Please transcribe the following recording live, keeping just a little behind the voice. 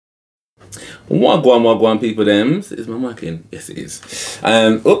Wagwan, people. Thems. Is my mic in? Yes, it is.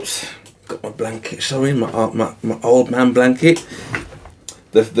 Oops. Got my blanket showing. My old man blanket.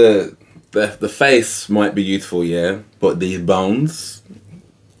 The face might be youthful, yeah, but these bones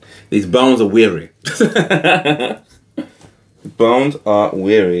are weary. Bones are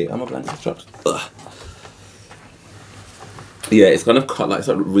weary. I'm a blanket strapped. Ugh. Yeah, it's kind of like it's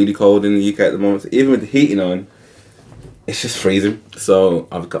like really cold in the UK at the moment. So even with the heating on, it's just freezing. So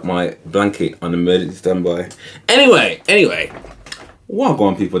I've got my blanket on emergency standby. Anyway,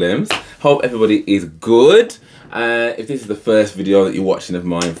 wagwan people thems. Hope everybody is good. If this is the first video that you're watching of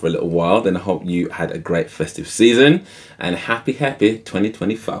mine for a little while, then I hope you had a great festive season and happy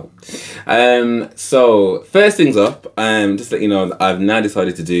 2024. So first things up, just to let you know that I've now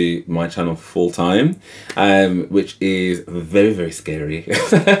decided to do my channel full time, which is very scary.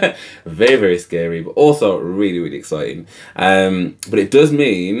 very scary, but also really exciting. But it does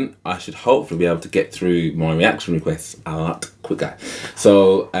mean I should hopefully be able to get through my reaction requests a lot quicker.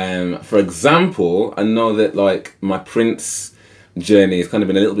 So for example, I know that like my Prince journey has kind of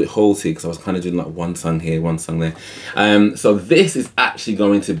been a little bit halty because I was kind of doing like one song here, one song there. So this is actually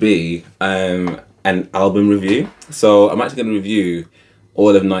going to be an album review. So I'm actually going to review all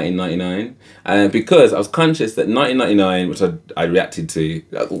of 1999 because I was conscious that 1999, which I reacted to,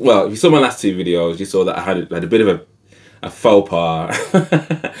 well, if you saw my last two videos, you saw that I had a bit of a faux pas.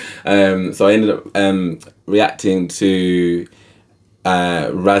 So I ended up reacting to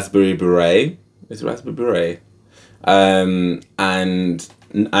Raspberry Beret. It's Raspberry Beret.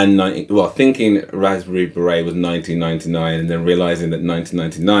 Thinking Raspberry Beret was 1999 and then realizing that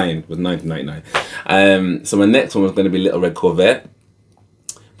 1999 was 1999. So my next one was going to be Little Red Corvette.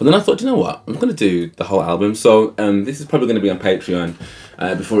 But then I thought, you know what? I'm going to do the whole album. So this is probably going to be on Patreon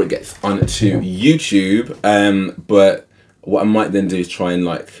before it gets onto YouTube. But what I might then do is try and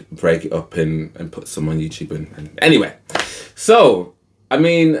like break it up and put some on YouTube. And anyway, so I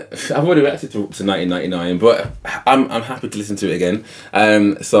mean, I've already reacted to 1999, but I'm happy to listen to it again.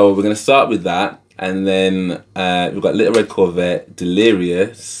 So we're going to start with that. And then we've got Little Red Corvette,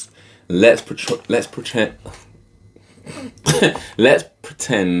 Delirious, Let's pretend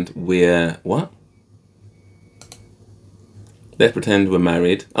we're, what? Let's pretend we're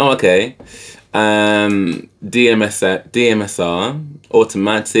married. Oh, okay. DMSR,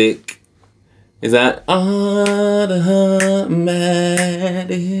 Automatic. Is that automatic?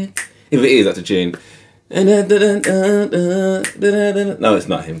 If it is, that's a tune. No, it's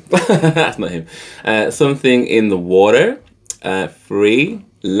not him. That's not him. Something in the Water, Free,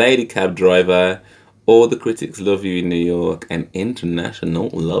 Lady Cab Driver, All the Critics Love You in New York, and International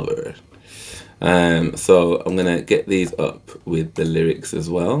Lover. So I'm gonna get these up with the lyrics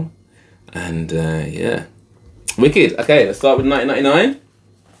as well. And yeah. Wicked. Okay, let's start with 1999.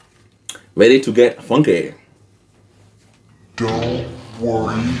 Ready to get funky. Don't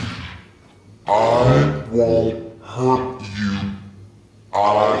worry, I won't hurt you.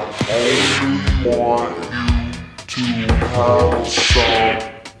 I only want you to have some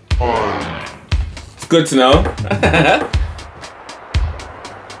fun. It's good to know.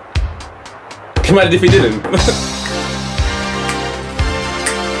 Imagine if he didn't.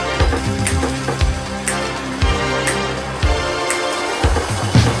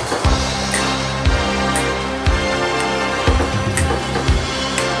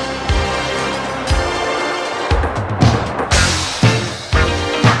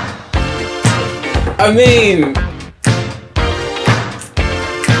 I mean,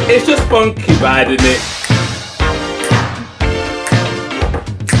 it's just funky bad, isn't it?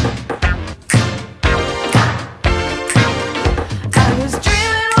 I was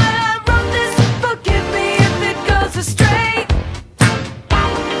dreaming when I wrote this, forgive me if it goes astray.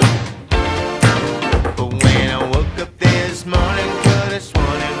 But when I woke up this morning, this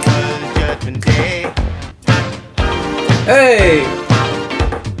morning was Judgment Day. Hey!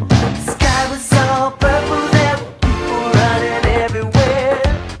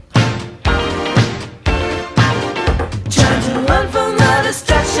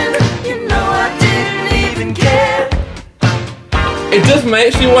 It just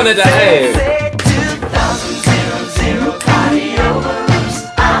makes you want to dance.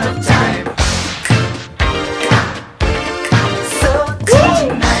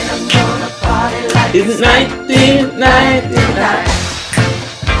 It's 1999.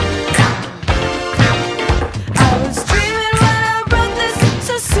 I was dreaming when I wrote this,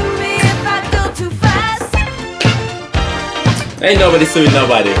 so sue me if I go too fast. Ain't nobody suing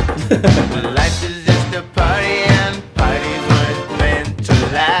nobody. Life is just a party and parties weren't meant to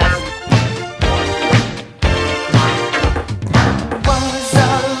last. What was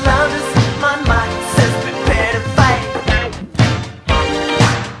all around us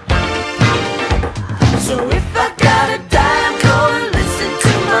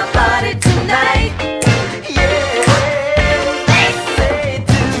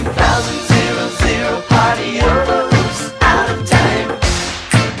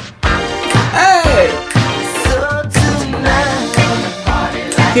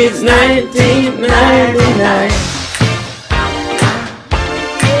it's 1999.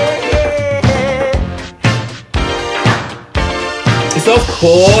 It's those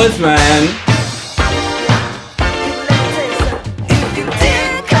chords, man. If you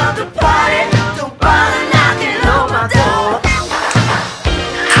didn't come to party, don't bother knocking on my door.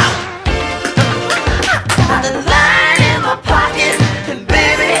 The line in my pocket, and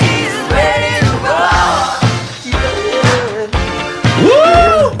baby, he's ready to roll.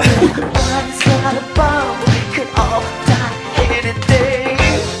 Woo! Body's got a bomb, could all die any day.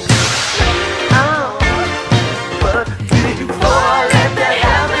 Oh, but before I let that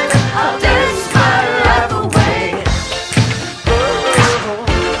happen, I'll dance my life away. Oh,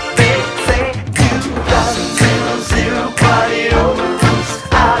 they say 2000 party over,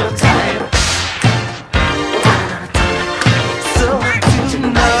 out of time. So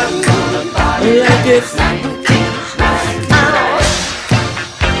tonight I'm gonna party Like it's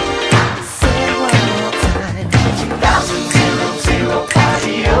Say it one more time. 2000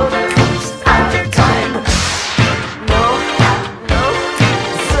 party over, out of time. No, no.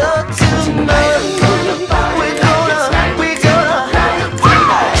 So tonight I'm gonna party we're gonna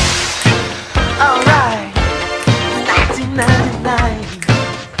alright. 1999.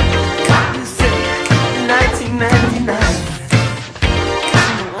 You say 1999.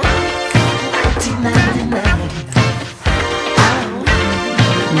 1999.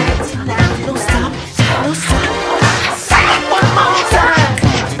 Don't stop, don't stop. Say it one more time.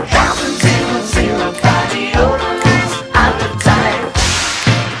 2000 party over, out of time.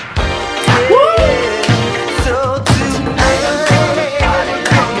 So tonight we're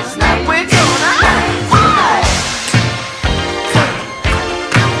gonna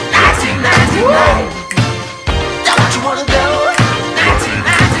 1999. Don't you wanna go?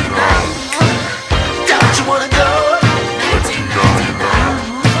 1999. Don't you wanna go?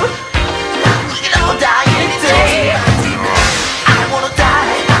 1999. We can all die any day. I don't wanna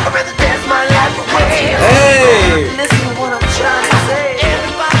die. I'd rather dance my life away. Hey! Listen to what I'm trying to say.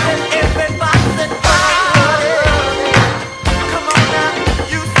 Everybody said party. Come on now,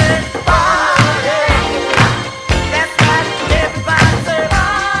 you said party. That's right, everybody said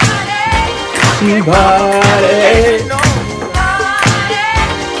party. Party, No, party.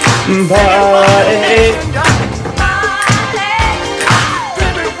 party.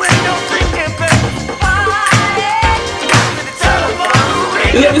 Baby, when you're thinking, baby, party. Telephone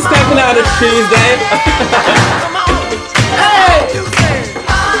ring. Let me stepping out of Tuesday. Come on. Hey! You say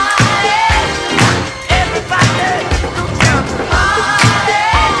party. Everybody, jump party.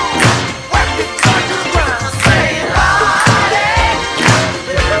 Work it to the ground, say party.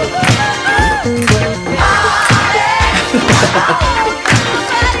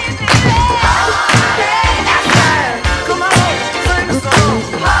 Come on, sing a song.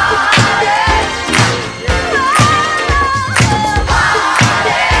 Party.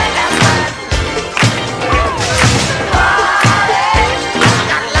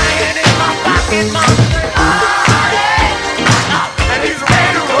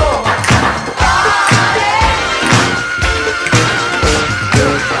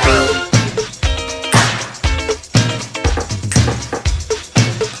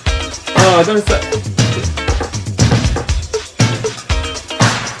 Oh, don't say.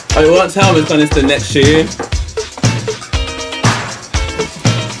 Oh, you won't tell me when it's the next tune.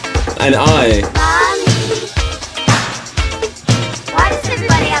 And Mommy, why does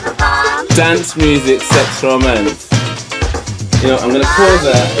everybody have a bomb? dance music, sex, romance. You know, I'm gonna pause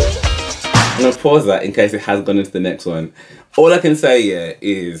that. I'm gonna pause that in case it has gone into the next one. All I can say here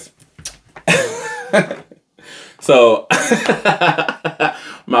is so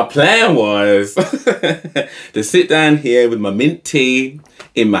my plan was to sit down here with my mint tea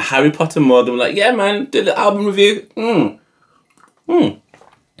in my Harry Potter mug and be like, yeah man, do the album review.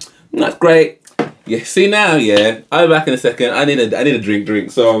 That's great. You see now, yeah. I'll be back in a second. I need a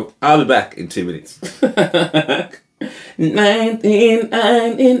drink. So I'll be back in 2 minutes.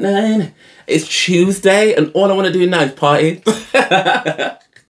 1999. It's Tuesday and all I want to do now is party.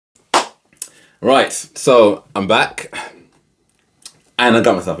 Right, so I'm back and I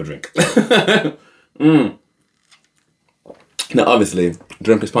got myself a drink. Now obviously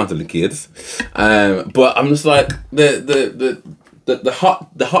drink is part of the kids, but I'm just like the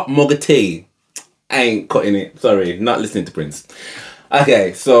hot mug of tea ain't cutting it. Sorry, not listening to Prince.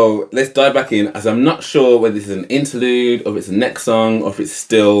 Okay, so let's dive back in, as I'm not sure whether this is an interlude or if it's the next song or if it's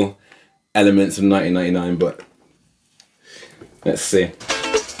still elements of 1999, but let's see.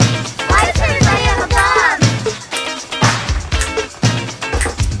 Why does everybody have a bomb?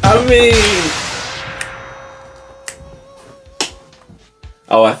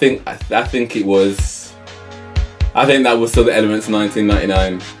 Oh, I think it was. I think that was still the Elements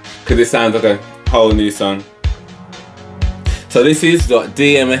 1999 because it sounds like a whole new song. So this is what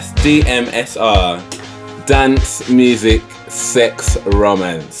DMSR, dance, music, sex,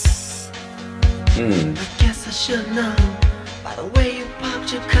 romance. I guess I should know by the way you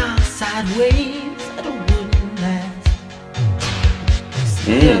parked your car sideways that it wouldn't last.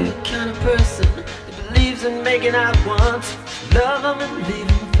 You're the kind of person that believes in making out once, love them and leave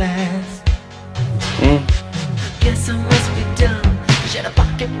them fast. Guess I must be dumb. She had a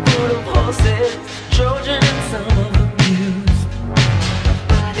pocket full of horses, Trojan and some of them used.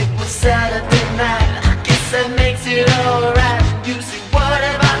 But it was Saturday night, I guess that makes it alright. You see, what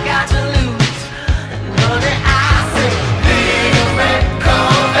have I got to lose? And honey, I say, little red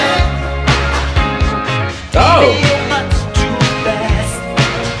Corvette. Oh! You're much too fast.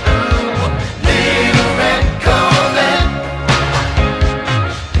 Little red Corvette.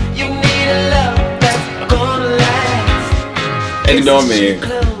 You need a love that's gonna last. Ignore me.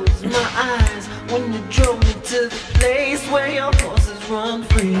 Close my eyes when you drove me to the place where your horses run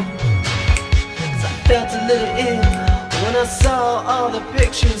free. 'Cause I felt a little ill when I saw all the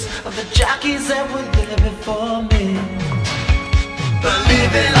pictures of the jockeys that were there before me.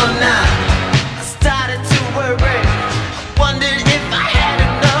 Believe it or not, I started to worry. I wondered if I had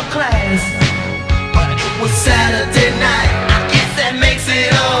enough class. But it was Saturday night, I guess that makes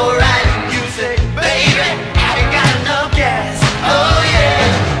it alright. You say, baby, have you got enough gas? Oh yeah,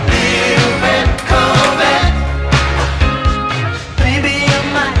 little red Corvette. Baby, your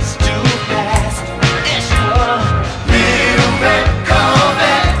mind's too fast. It's your little red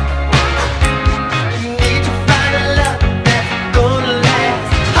Corvette. You need to find a love that's gonna last.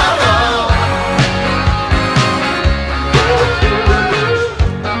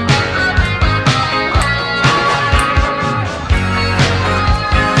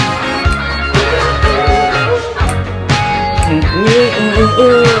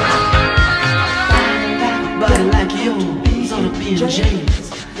 Oh, body like yours on a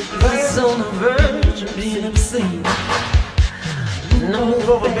PJs, it's on the verge of being obscene. No,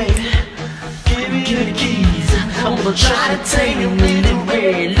 over, baby. Give me the keys. I'm gonna try to tame you in the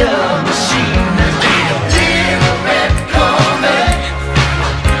red love machine. Little red Corvette.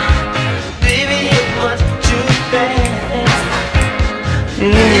 Baby, you're much too fast.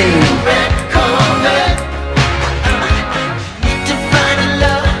 Little red Corvette. Need to find a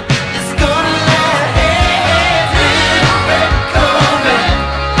love that's gonna last. Little red Corvette.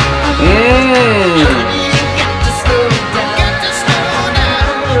 You got to slow down.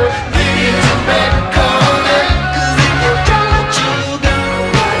 Little red Corvette. 'Cause if you don't, you go.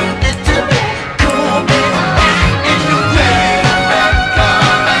 Little red Corvette. In the red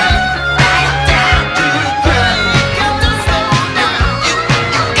Corvette. Right down to the ground. You got to slow down.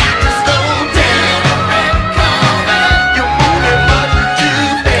 You got to slow down. Red Corvette. You're moving much too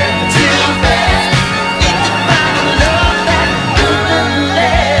fast, too fast. Need to find a love that's gonna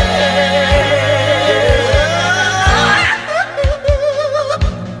last.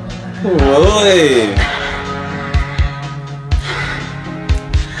 Boy.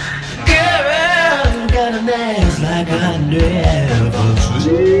 Girl, you got an ass like I never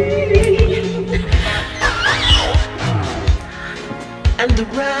seen. And the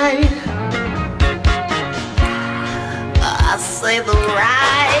ride, I say the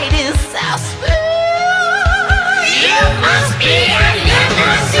ride is so smooth. You must be a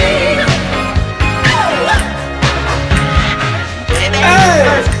limousine. Baby,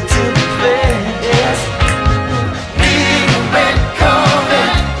 it's too fast. Little red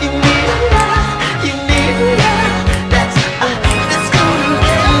Corvette. You need a love, you need a love that's gonna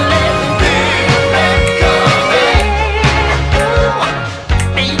last. Little red Corvette.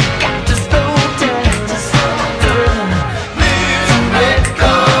 And you got to slow down, Little red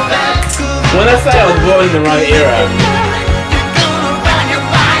Corvette. When I say I was born in the right era, You're gonna run your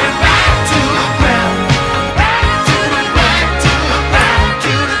body right to the ground. Right to the ground, to the ground,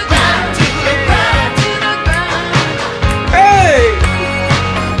 to the ground, to the ground, to the ground. hey,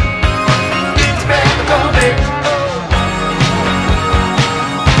 It's red Corvette.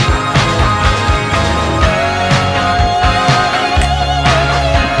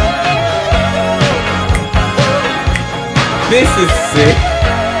 this is sick.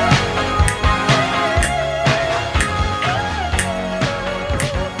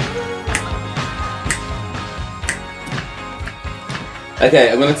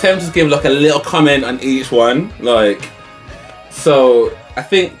 Okay, I'm gonna attempt to give like a little comment on each one. Like, so I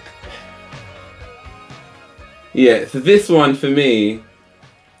think, yeah. So this one for me,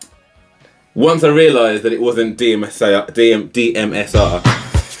 once I realised that it wasn't DMSR,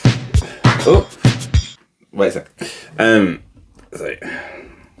 Oh, wait a sec. So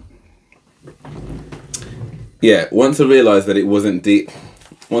yeah, once I realised that it wasn't DMSR,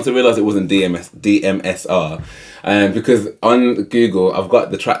 because on Google I've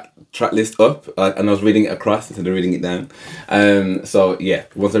got the track list up, and I was reading it across instead of reading it down. So yeah,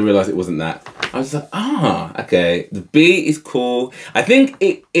 once I realised it wasn't that, I was like, okay, the beat is cool. I think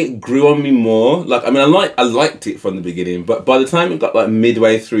it grew on me more. Like, I mean, I liked it from the beginning, but by the time it got like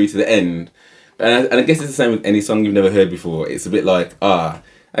midway through to the end, and I guess it's the same with any song you've never heard before, it's a bit like,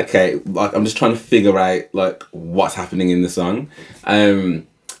 okay, like I'm just trying to figure out like what's happening in the song.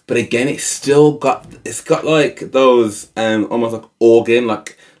 But again, it's got like those almost like organ,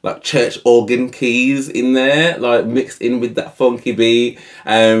 like church organ keys in there, like mixed in with that funky beat.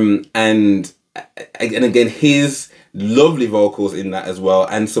 And again, his lovely vocals in that as well,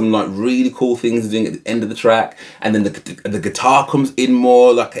 and some like really cool things doing at the end of the track, and then the guitar comes in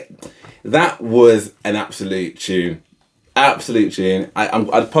more. Like, that was an absolute tune. Absolute tune.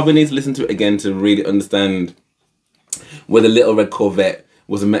 I'd probably need to listen to it again to really understand whether Little Red Corvette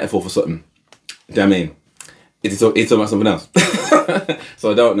was a metaphor for something. Do you know what I mean? It's talking about something else.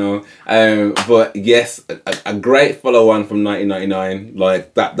 So I don't know. But yes, a great follow-on from 1999.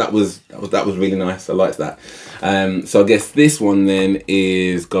 Like that was really nice. I liked that. So I guess this one then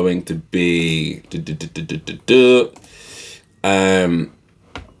is going to be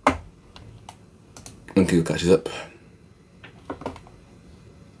when Google catches up.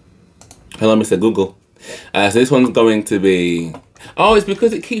 Hello, Mr. Google. So this one's going to be... Oh, it's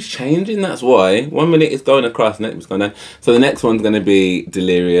because it keeps changing, that's why. 1 minute it's going across, next it's going down. So the next one's going to be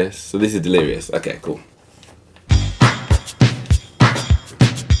Delirious. So this is Delirious. Okay, cool.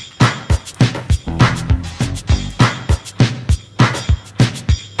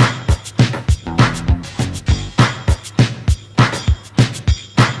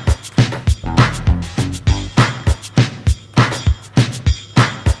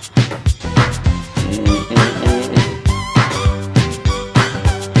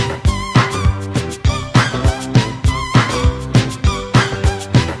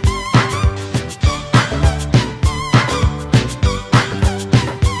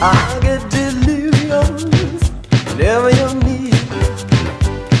 I get delirious whenever you're near.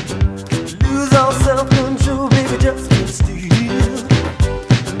 Lose all self-control, baby, just get still.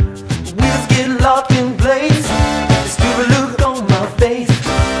 Wheels get locked in place, the stupid look on my face.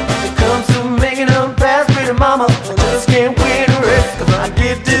 It comes to making them pass, pretty mama, I just can't wait to rest, 'cause I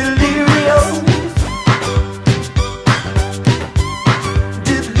get delirious.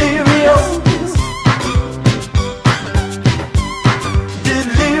 Delirious.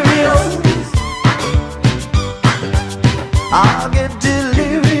 I'll get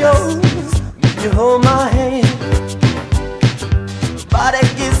delirious when you hold my hand. Body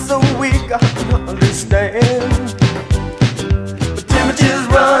gets so weak, I don't understand. The temperature's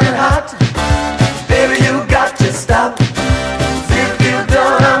running hot, baby, you got to stop. If you're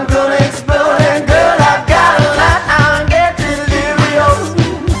done, I'm gonna explode, and girl, I got a lot. I'll get delirious.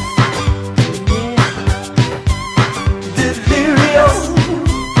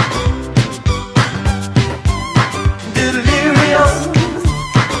 Yeah. Delirious.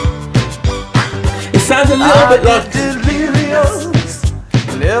 It sounds a little bit like delirious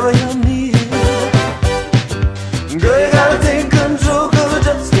whenever you're near. Girl, you gotta take control, 'cause I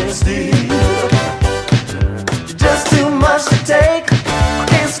just can't steal. You're just too much to take. I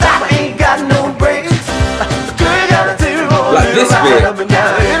can't stop, I ain't got no brakes. Girl, you gotta take it all. Like this bit. Up and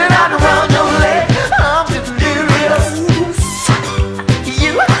down, in and out around your leg. I'm delirious.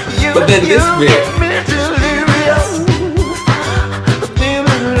 But then this bit. Get me delirious.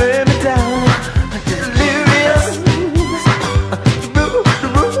 Baby, let me down. Delirious.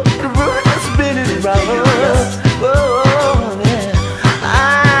 The root is spinning around. Oh, yeah.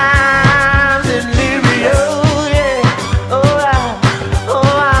 I'm delirious, yeah. Oh,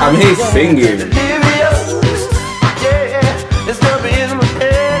 I mean, he's singing. delirious, yeah. It's gonna be in my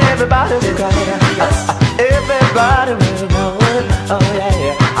head. Everybody will cry. Everybody will know it. Oh,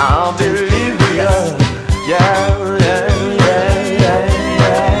 yeah. I'm delirious, yeah.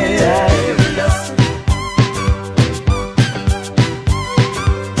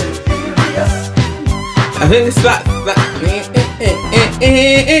 I think it's that.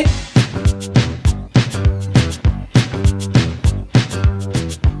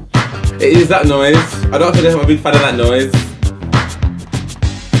 It is that noise. I don't think I'm a big fan of that noise.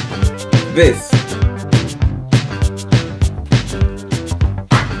 This.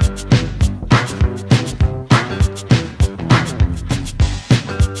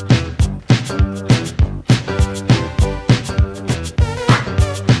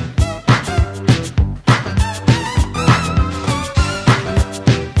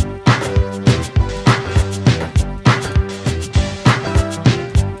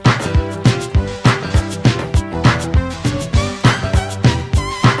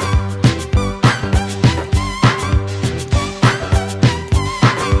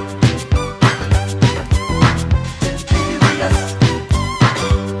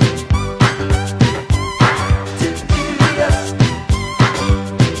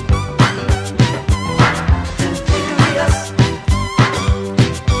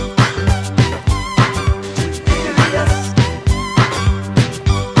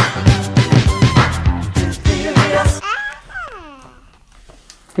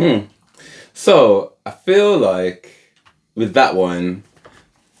 So I feel like with that one,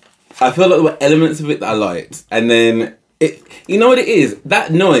 I feel like there were elements of it that I liked, and then it. You know what it is?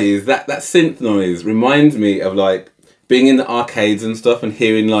 That noise, that synth noise, reminds me of like being in the arcades and stuff and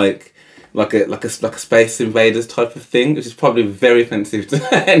hearing like a Space Invaders type of thing, which is probably very offensive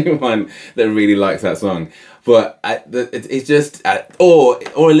to anyone that really likes that song. But it's just or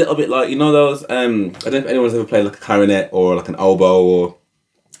a little bit like, you know, those I don't know if anyone's ever played like a clarinet or like an oboe or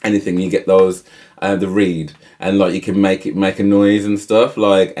anything. You get those the reed, and like you can make a noise and stuff,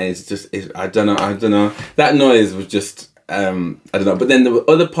 like, and I don't know. That noise was just I don't know. But then there were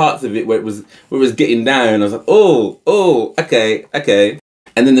other parts of it where it was getting down. I was like, oh, okay.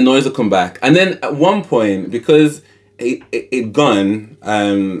 And then the noise will come back. And then at one point, because it'd gone,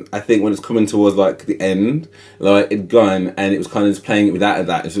 I think when it's coming towards like the end, like it'd gone and it was kind of just playing it without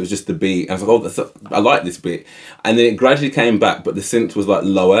that. So it was just the beat. And I was like, I like this bit. And then it gradually came back, but the synth was like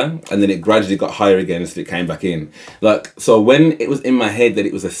lower, and then it gradually got higher again, so it came back in. Like, so when it was in my head that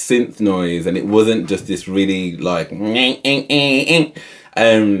it was a synth noise and it wasn't just this really like, I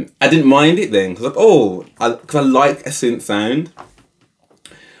didn't mind it then, because I like a synth sound.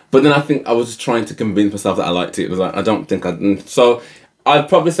 But then I think I was just trying to convince myself that I liked it. It was like, I don't think so I'd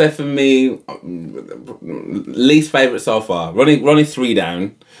probably say for me, least favourite so far. Running 3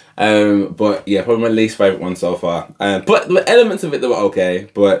 down. But yeah, probably my least favourite one so far. But the elements of it that were okay.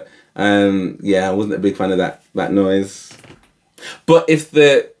 But yeah, I wasn't a big fan of that noise. But if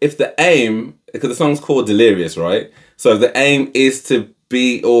the aim, because the song's called Delirious, right? So if the aim is to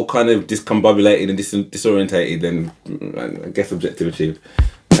be all kind of discombobulated and disorientated, then I guess objective achieved.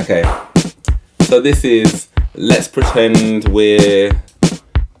 Okay, so this is Let's Pretend We're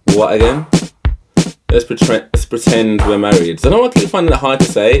what again? Let's pretend we're married. So I know I keep finding it hard to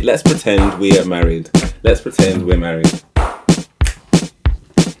say. Let's pretend we are married. Let's pretend we're married.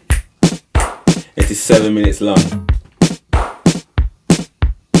 It is 7 minutes long.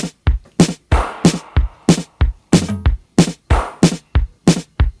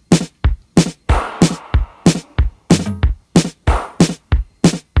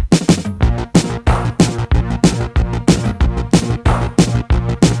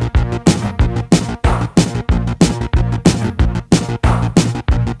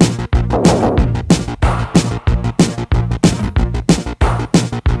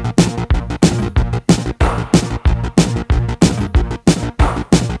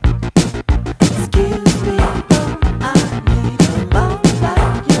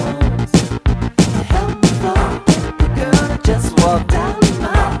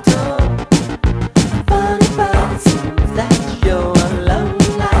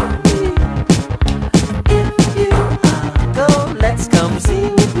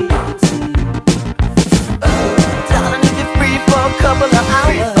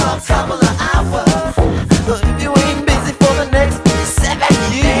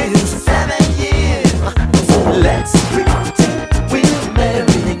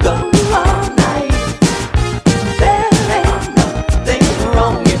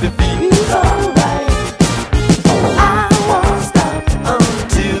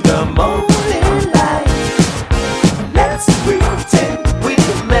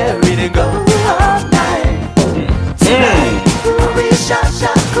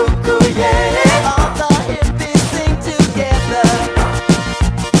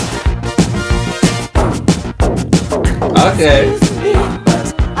 Okay.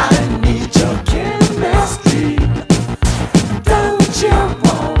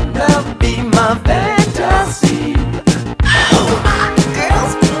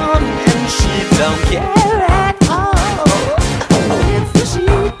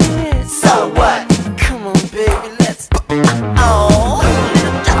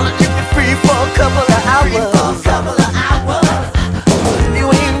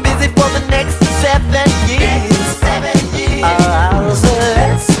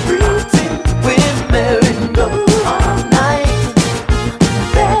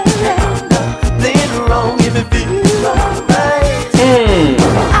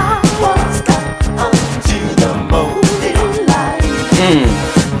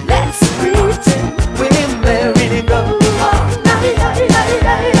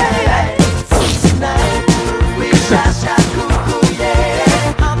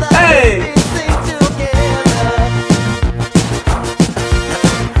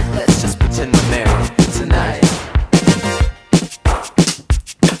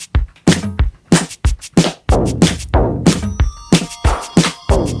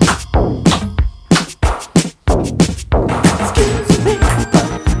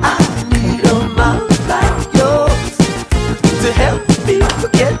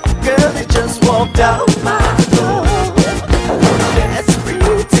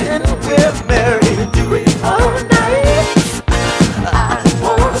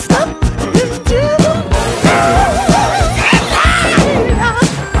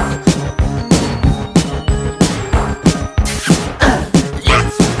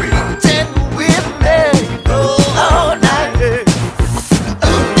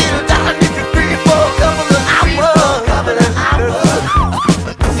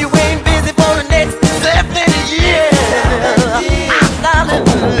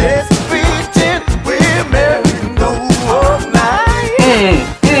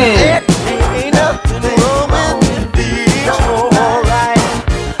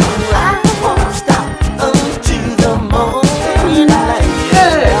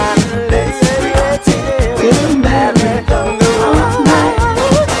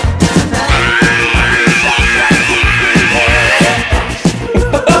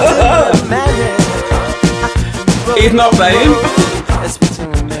 It's not, babe. It's between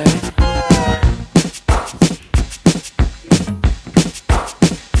we married.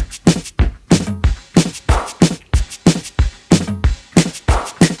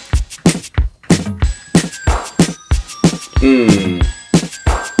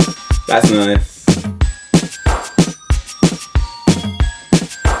 That's nice.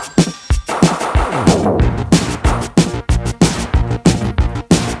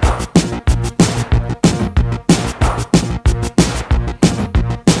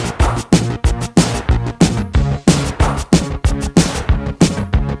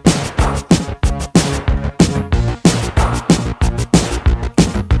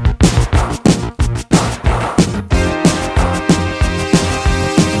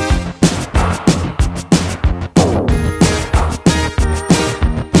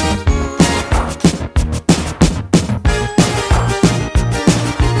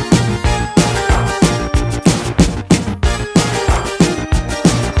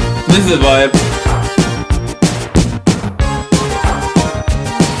 This is a vibe.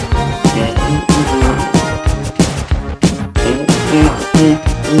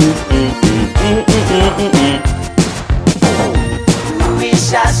 We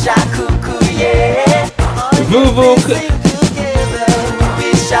sha cuckoo, yeah. Voo-voo. We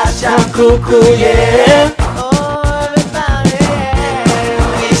sha Cuckoo, yeah. Oh, everybody.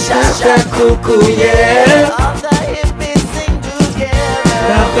 We sha Cuckoo, yeah. all the hippies sing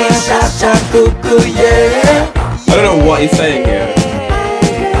together. We sha Cuckoo, yeah. I don't know what he's saying here.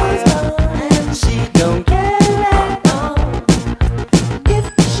 And she don't care at all if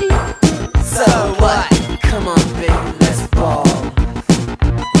she did. So what? Come on, baby, let's ball.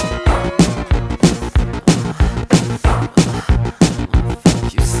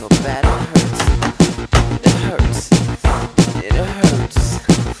 Fuck you so bad it hurts. It hurts. It hurts.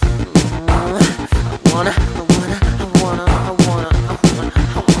 I wanna fuck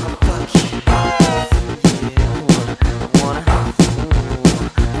you.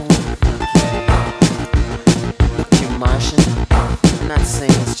 Look, you Martian, I'm not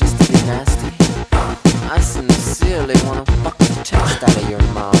saying it's just to be nasty. I sincerely wanna fuck the taste out of your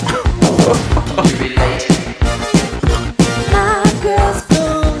mouth. You relate? My girl's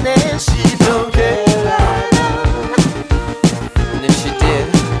gone and she don't care at all. And if she did,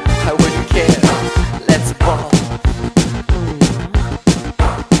 I wouldn't care. Let's ball.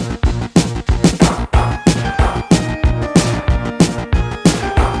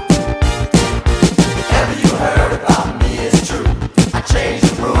 Whatever you heard about me is true. I change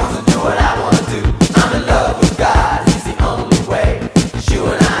the rules and do what I wanna do. I'm in love with God, he's the only way. You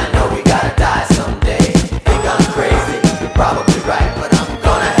and I know we gotta die someday. Think I'm crazy, you're probably right, but I'm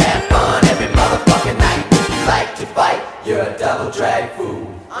gonna have fun every motherfucking night. If you like to fight, you're a double drag fool.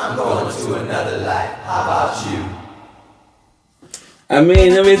 I'm going to another life. How about you? I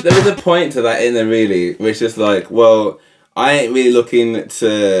mean, there is a point to that in there, really, which is like, well, I ain't really looking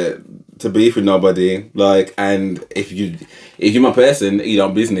to beef with nobody, like, and if you're my person, you know,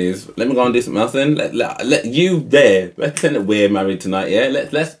 business, let me go and do something else then. Let you there. Let's pretend that we're married tonight, yeah.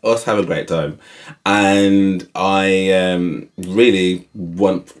 Let's us have a great time, and I really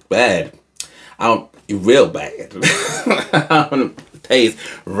want bad. I want real bad. I want to taste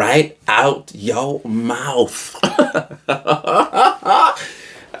right out your mouth.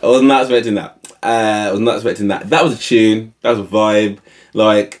 I was not expecting that. That was a tune. That was a vibe.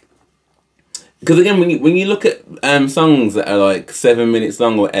 Like, because again, when you look at songs that are like 7 minutes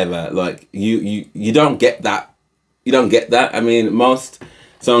long or whatever, like you don't get that. You don't get that. I mean, most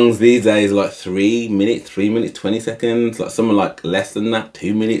songs these days are like 3 minutes, 20 seconds. Like some are like less than that,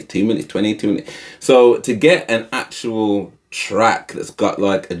 2 minutes, 20, 2 minutes. So to get an actual track that's got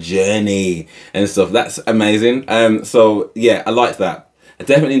like a journey and stuff, that's amazing. So yeah, I liked that. I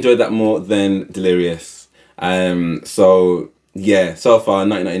definitely enjoyed that more than Delirious. So yeah, so far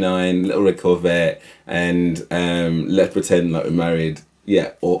 1999, Little Red Corvette, and Let's Pretend Like We're Married.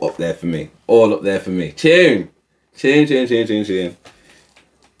 Yeah, all up there for me. All up there for me. Tune. So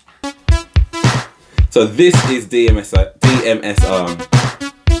this is DMSR,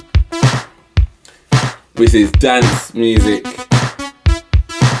 which is dance music,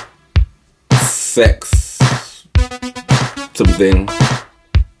 sex, something.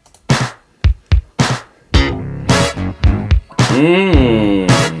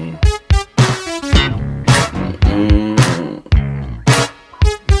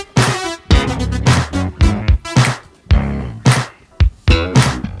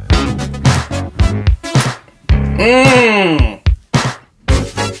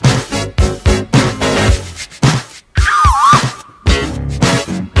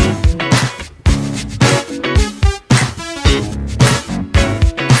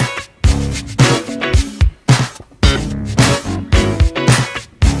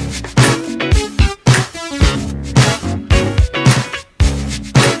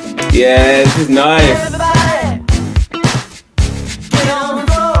 Yeah, this is nice. Everybody, get on the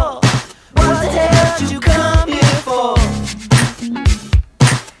floor. What the hell did you come here for?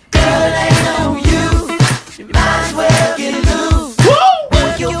 Girl, it ain't no use. You might as well get loose.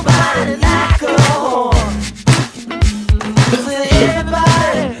 Work your body like a horse.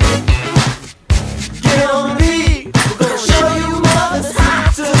 Everybody, get on the beat. We're gonna show you mothers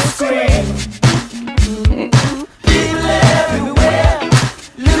how to scream. People everywhere,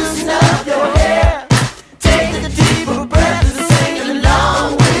 loosen up your hair. Take a deeper breath and sing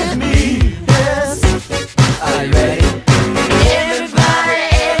along with me. Yes, are you ready? Everybody,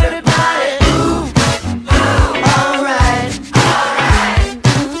 everybody, ooh, alright, alright.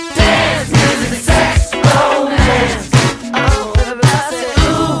 Dance, music, sex, romance. Oh, everybody say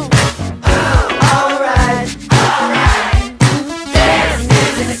ooh, alright, alright. Dance,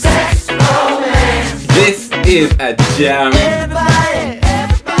 music, sex, romance. This is a jam. Everybody,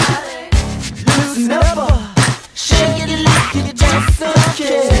 everybody, loosen up, shake it like you just a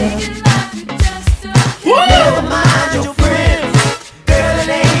kid. Never mind your friends, girl, it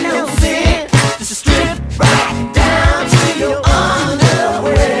ain't no sin. Just strip right down to your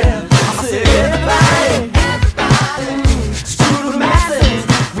underwear. I said, everybody, everybody, screw the masses.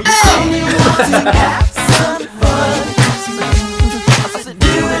 We only want to have some fun. I said,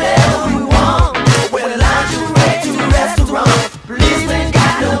 do whatever we want. We're lingerie to a restaurant. Policemen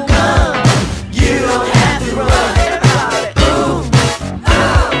got no gun. You don't have to run. Everybody, ooh,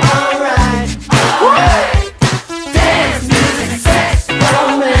 alright, alright. Dance, music, sex,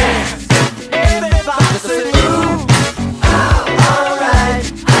 romance. Everybody say ooh, alright,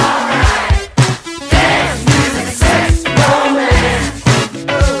 alright. Dance, music, sex, romance.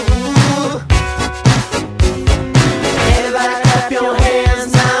 Ooh. Everybody clap your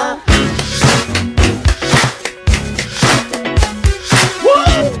hands now.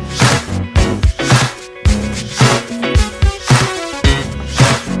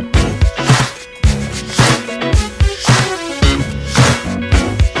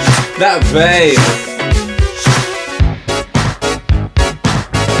 That bass.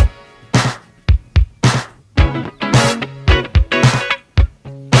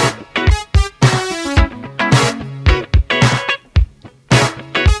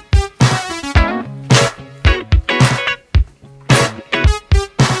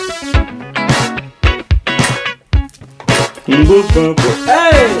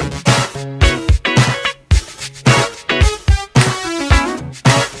 Hey!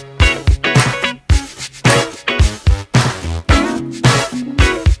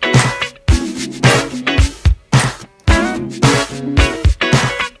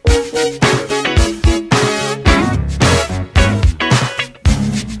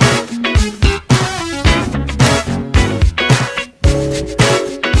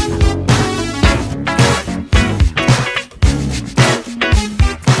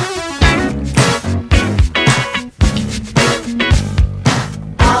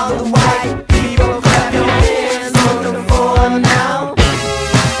 All the white people clap your hands on the floor now.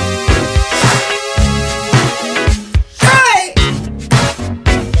 Hey!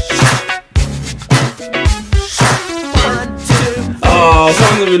 1, 2, Oh,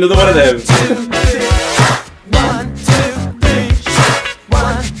 someone's gonna be another one of them. 2, 3. 1, 2, 3.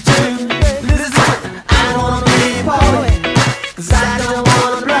 1, 2, 3. Listen, I don't wanna be a poet, 'cause I don't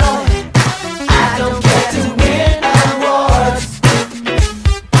wanna blow it. I don't care to win awards.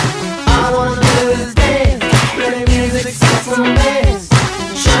 All I wanna do is dance, play music, sex, romance.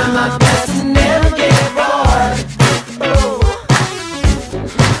 Try my best to never get bored. Oh.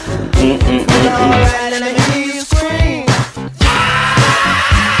 Alright, and I hear you scream.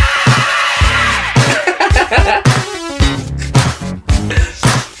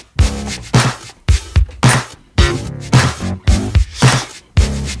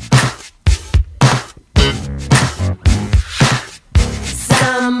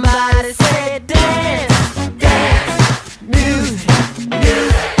 Somebody say dance, dance, music,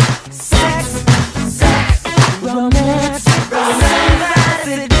 music, sex, sex, romance, romance. Somebody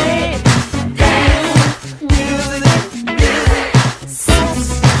say dance, dance, music, music, sex,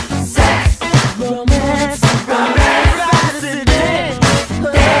 sex, romance, romance. Somebody say dance,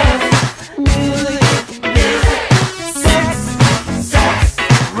 dance, music, music, sex, sex,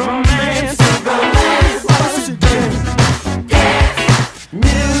 romance, romance. What's your dance?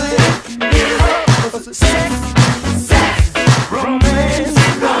 Music, music, sex, sex, romance,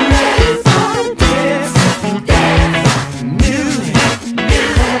 romance, dance, dance, music,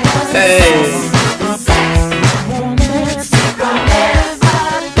 music, Hey! sex, romance, romance,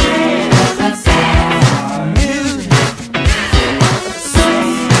 dance, music,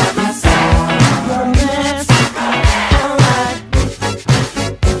 sex,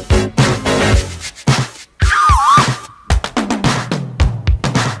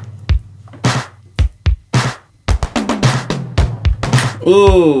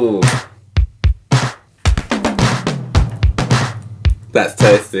 Ooh. That's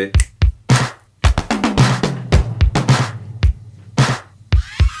tasty.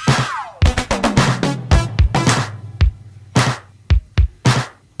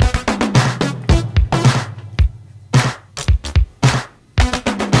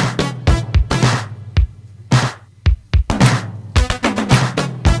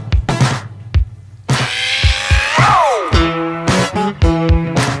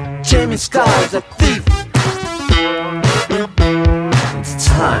 Jamie Scar's a thief. It's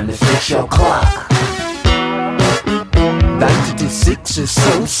time to fix your clock. 956 is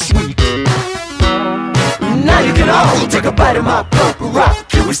so sweet. Now you can all take a bite of my purple rock.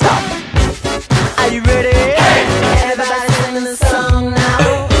 Can we stop? Are you ready? Hey! Everybody singing the song now.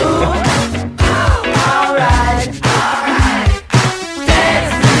 Alright, alright.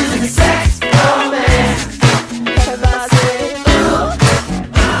 Dance, music, sex, romance. Everybody say,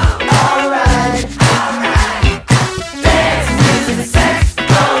 alright, alright. Dance, music, sex,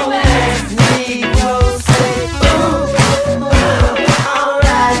 romance. Negroes say, alright,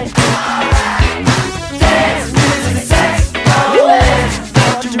 alright. Dance, music, sex, romance.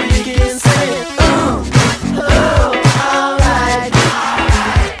 Puerto Ricans say, alright, alright.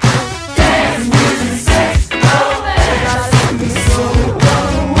 Dance, music, sex, romance. Everybody sing the song.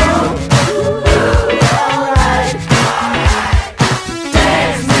 Alright, alright.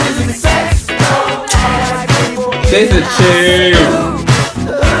 Dance, music, sex, romance. This is tune.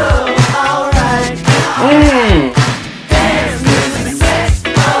 Alright. Dance, music, sex,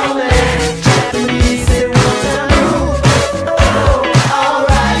 romance. Japanese say one time.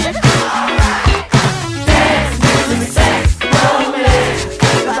 Alright, alright. Dance, music, sex, romance.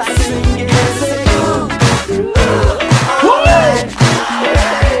 Everybody sing it and say alright,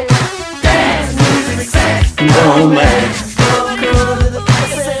 alright. Dance, music, sex, Romance.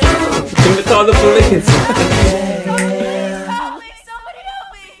 Can we call the police?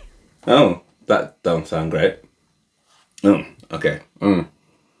 Oh, that don't sound great. Okay.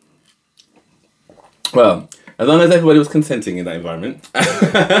 Well, as long as everybody was consenting in that environment,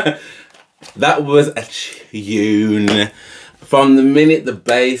 that was a tune. From the minute the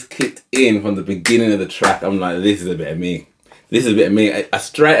bass kicked in, from the beginning of the track, I'm like, this is a bit of me. This is a bit of me. I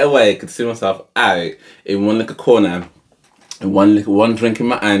straight away could see myself out in one little corner, one drink in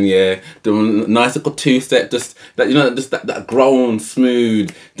my hand, yeah, doing a nice little two-step, just that, you know, just that grown,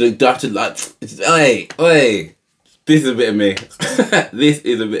 smooth, after like, hey, this is a bit of me. This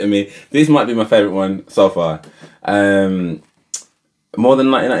is a bit of me. This might be my favourite one so far. More than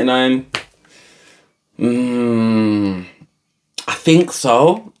 1999? I think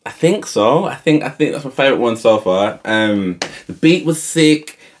so. I think that's my favourite one so far. The beat was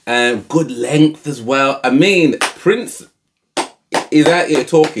sick, good length as well. I mean, Prince is out here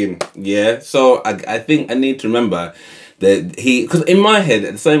talking, yeah. So I think I need to remember that because in my head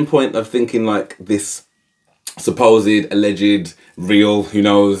at the same point of thinking like this supposed, alleged, real, who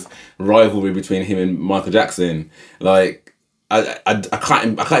knows, rivalry between him and Michael Jackson, like I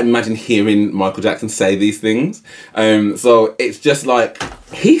can't imagine hearing Michael Jackson say these things. So it's just like,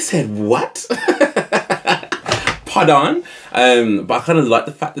 he said what? Pardon? But I kind of like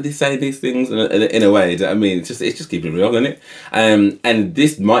the fact that he's saying these things in a way that, I mean, it's just keeping it real, isn't it? And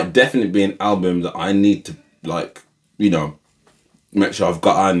this might definitely be an album that I need to, like, you know, make sure I've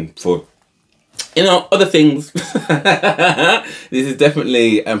got on for, you know, other things. This is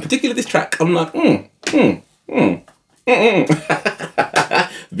definitely, particularly this track, I'm like,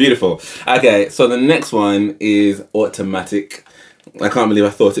 beautiful. Okay, so the next one is Automatic. I can't believe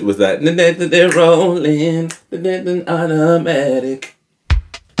I thought it was that. They're rolling, automatic.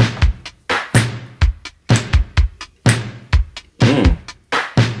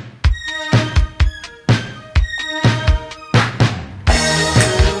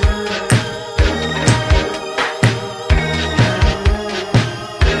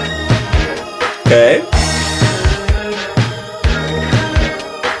 Okay.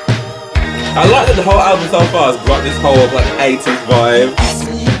 I like that the whole album so far has got this whole like 80s vibe. Ask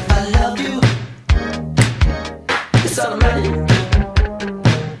me if I love you. It's automatic.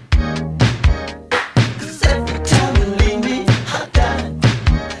 'Cause every time you leave me, I die.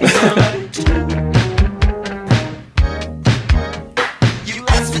 It's automatic too. You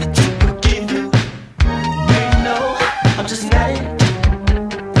ask me to forgive you. You know I'm just not it.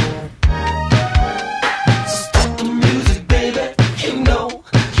 So stop the music, baby. You know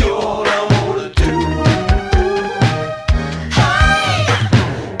you're all I wanna do. Hey,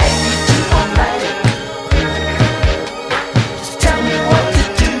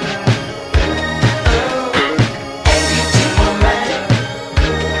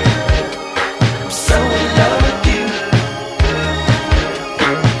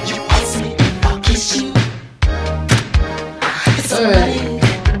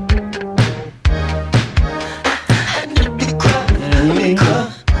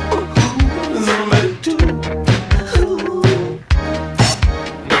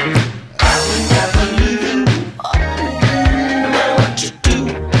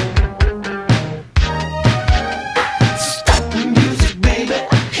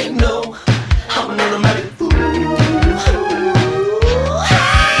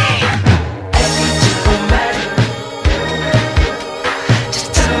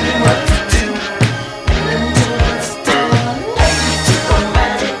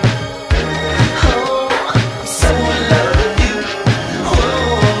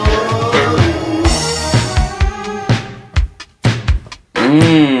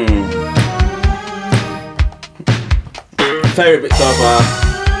 Favorite bit so far.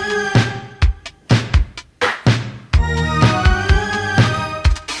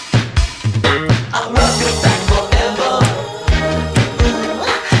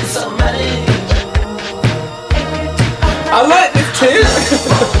 I like this too.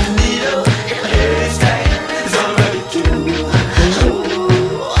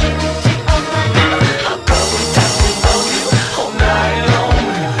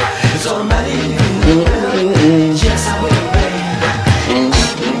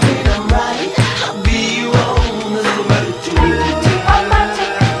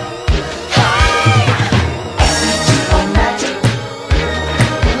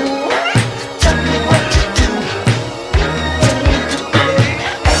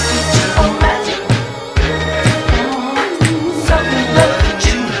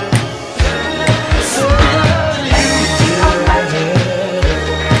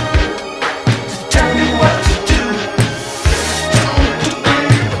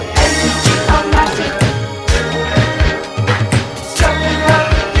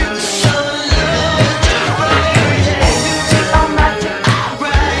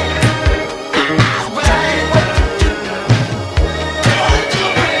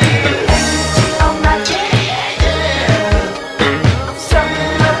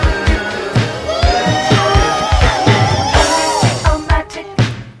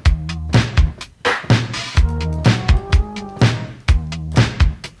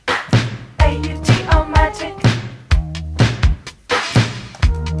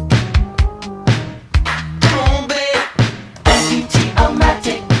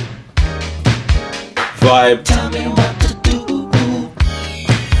 Vibe. Tell me what to do.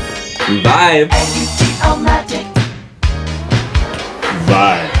 Vibe. Automatic.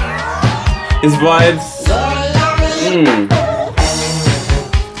 Vibe. It's vibes.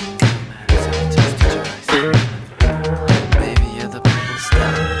 Baby, you're the purple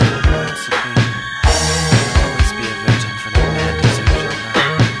star, supreme. Always be a virgin for no man deserves your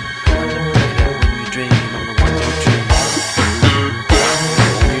love. When we dream, I'm the one you dream of.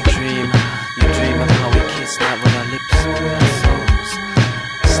 When you dream of how we kiss, not with our lips, but with our souls.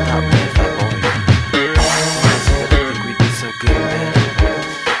 Stop me if I bore you. I think we'd be so good in bed.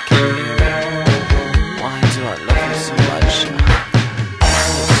 Can you hear me? Why do I love you so much?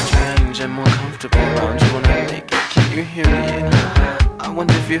 So strange and more comfortable around you when I'm naked. Can you hear me? I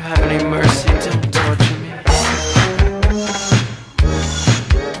wonder if you have any mercy. Don't torture me.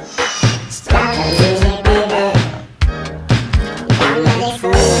 Stop teasing, baby. I'm like a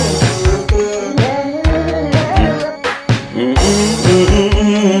fool.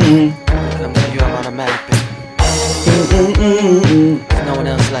 Come to you, I'm automatic, baby. There's no one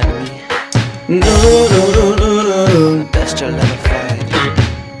else like me. The best you'll ever find.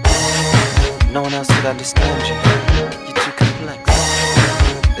 No one else could understand you. You're too complex.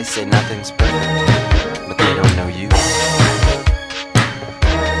 They say nothing's perfect, but they don't know you.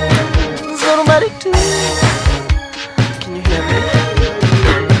 It's automatic too. Can you hear me?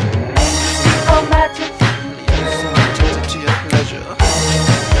 Automatic. Please, I'm addicted to your pleasure.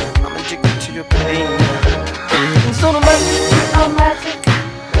 I'm addicted to your pain. It's automatic. Automatic.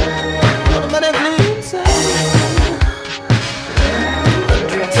 Automatically insane.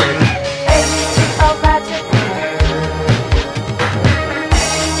 Automatic.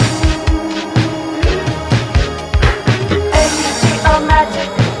 Automatic.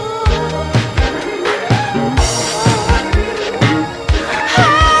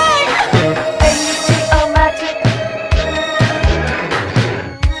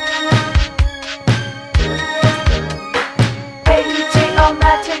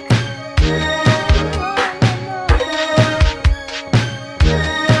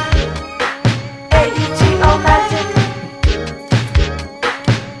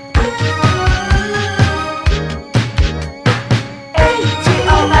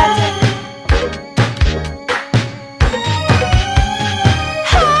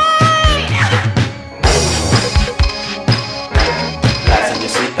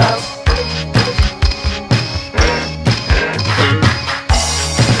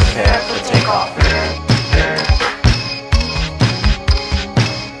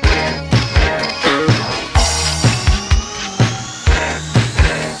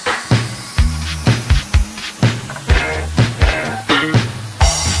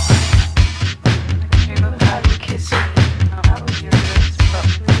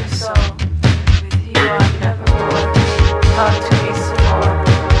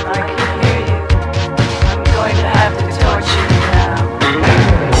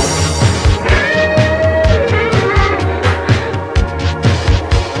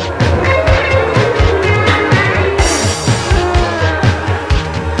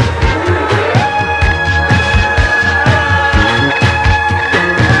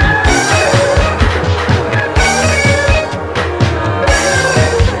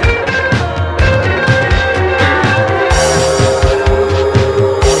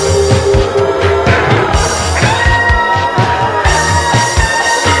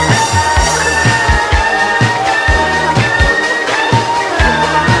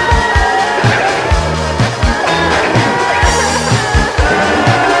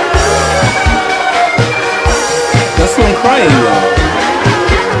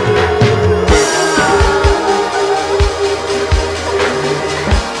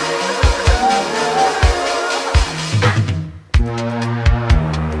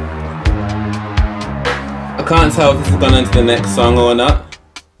 tell if this has gone into the next song or not?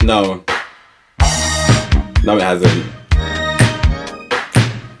 No. No, it hasn't.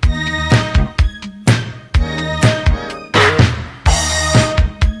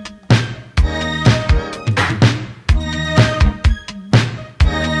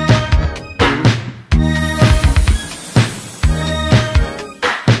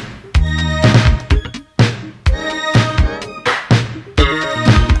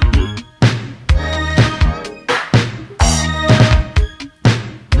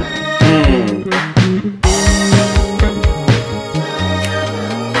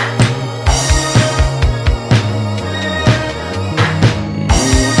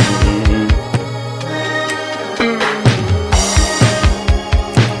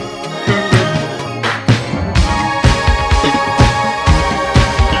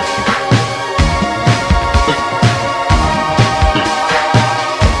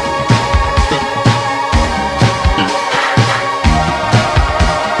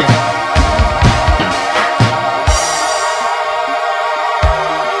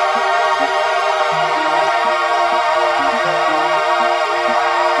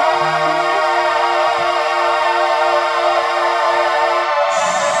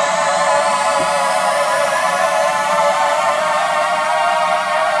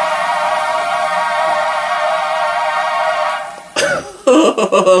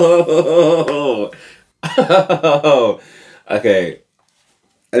 Okay,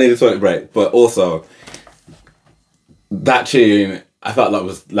 I need a toilet break, but also that tune I felt like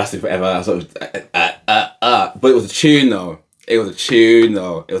was lasting forever. I sort of, but it was a tune though. It was a tune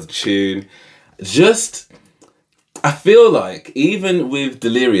though. It was a tune. Just, I feel like even with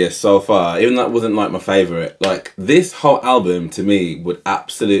Delirious so far, even that wasn't like my favorite. Like this whole album to me would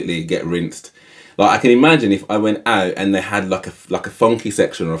absolutely get rinsed. Like I can imagine if I went out and they had like a funky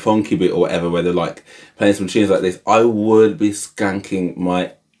section or a funky bit or whatever where they're like playing some tunes like this, I would be skanking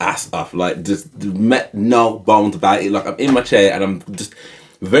my ass off. Like just no bones about it. Like I'm in my chair and I'm just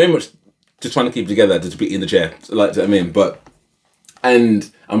very much just trying to keep it together, just be in the chair. Like, do you know what I mean? But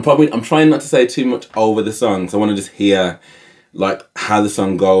and I'm trying not to say too much over the song, so I want to just hear like how the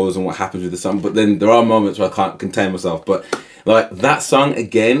song goes and what happens with the song. But then there are moments where I can't contain myself. But like that song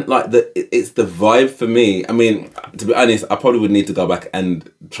again, like it's the vibe for me. I mean, to be honest, I probably would need to go back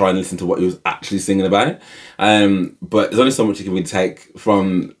and try and listen to what he was actually singing about. But there's only so much you can really take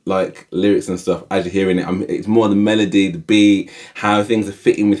from like lyrics and stuff as you're hearing it. It's more the melody, the beat, how things are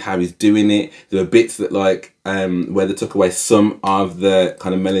fitting with how he's doing it. There were bits that like where they took away some of the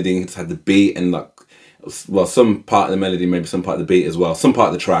kind of melody and just had the beat and like, well, some part of the melody, maybe some part of the beat as well, some part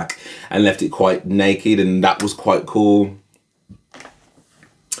of the track, and left it quite naked, and that was quite cool.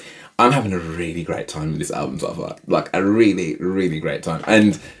 I'm having a really great time with this album so far. Like a really, really great time.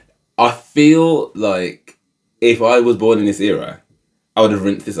 And I feel like if I was born in this era, I would have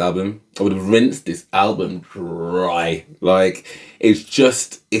rinsed this album. I would have rinsed this album dry. Like it's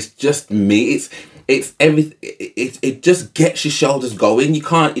just me. It's everything. It just gets your shoulders going. You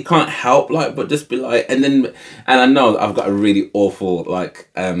can't help like but just be like, and I know that I've got a really awful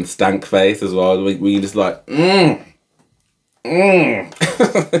like stank face as well. When you just like I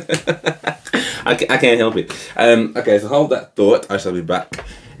can't help it. Okay, so hold that thought. I shall be back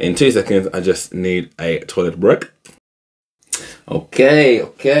in 2 seconds. I just need a toilet break.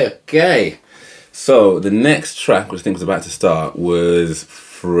 Okay. So the next track, which I think was about to start, was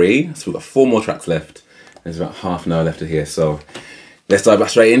Free. So we've got 4 more tracks left. There's about half an hour left of here. So let's dive back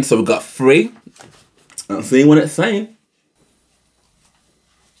straight in. So we've got Free. Let's see what it's saying.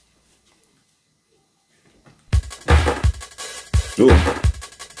 Ooh.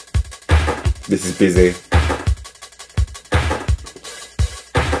 This is busy.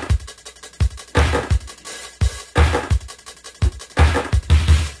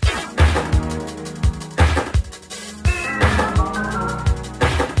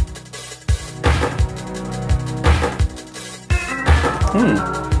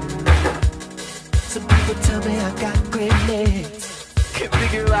 Some people tell me I got great legs. Can't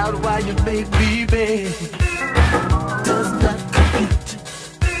figure out why you make me beg. Does not compute.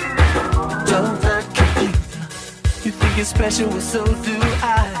 Does not compute. You think you're special, well so do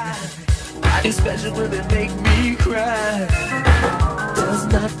I. Why you special when they make me cry? Does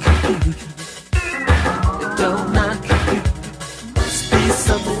not compute. It does not compute. Must be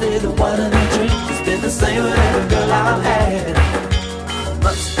something in the water they drink. It's been the same with every girl I've had.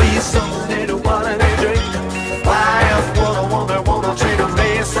 Must be something in the water they drink. Why else would a woman wanna treat a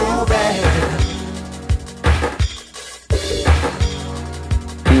man so bad?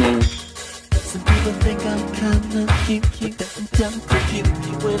 Some people think I'm kinda cute. That I'm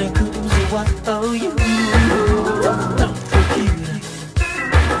cute when it comes to what oh you.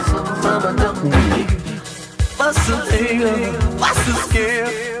 mama, don't believe. What's the deal? What's the scale?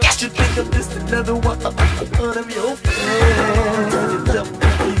 Guess you think I'm just another one of your friends. Honeydew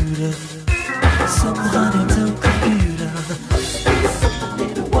computer, some honeydew computer. Something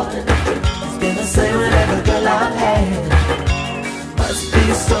in the water that drink. It's been the same with every girl I've had. Must be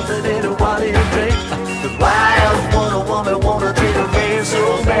something in the water you drink. But why else would a woman wanna take a man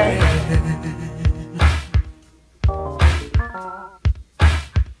so bad?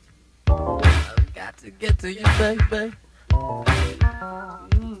 I've got to get to you, baby.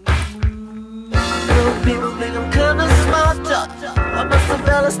 People think I'm kinda smart, I must have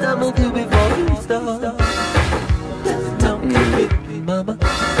fell a stomach you before you start. Don't keep it, mama.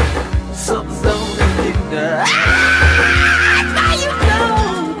 Something's on you now. Now you know.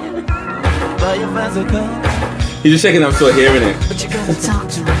 Now your fans are gone. He's just checking I'm still hearing it. But you gotta talk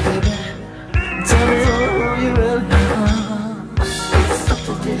to me, baby. Tell me who you really are.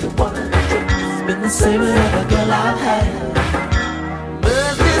 Something in the water that drinks. It's been the same with every girl I've had.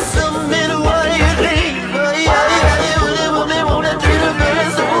 Must be something in the water you drink.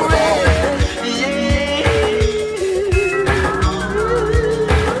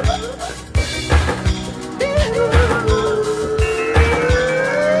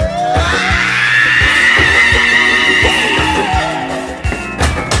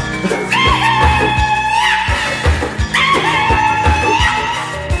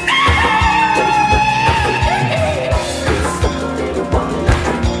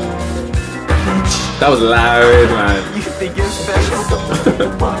 That was loud, man. You think you're special? So do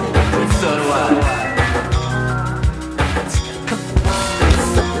I.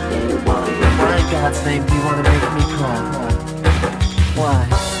 Why in God's name do you want to make me cry? Why?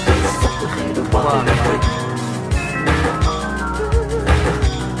 Why?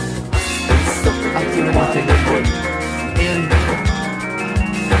 I'll do anything for you. Anything.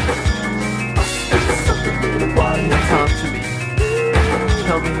 Talk to me.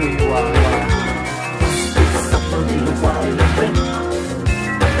 Tell me who you are.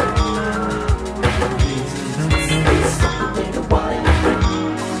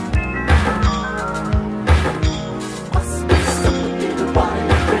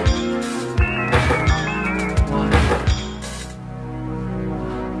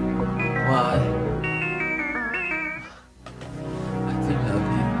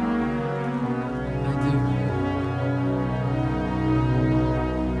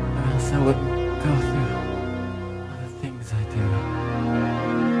 I wouldn't go through all the things I do.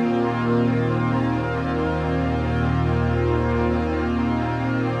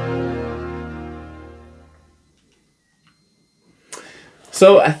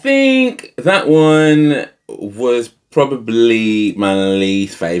 So I think that one was probably my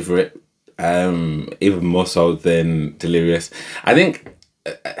least favourite, even more so than Delirious. I think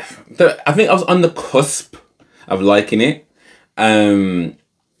I was on the cusp of liking it.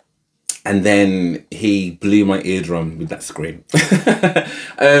 And then he blew my eardrum with that scream.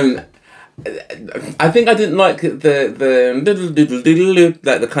 I think I didn't like the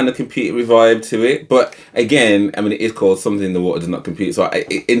like the kind of computery vibe to it. But again, I mean, it is called Something in the Water Does Not Compute. So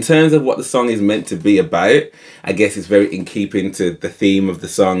in terms of what the song is meant to be about, I guess it's very in keeping to the theme of the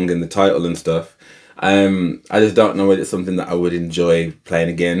song and the title and stuff. I just don't know whether it's something that I would enjoy playing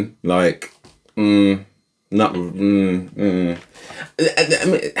again. Like, I mean,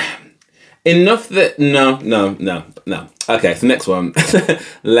 enough that no. Okay, so next one,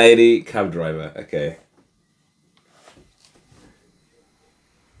 Lady Cab Driver. Okay.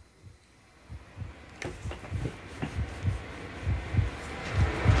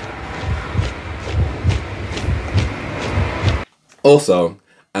 Also,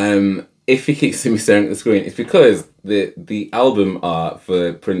 if you keep seeing me staring at the screen, it's because the album art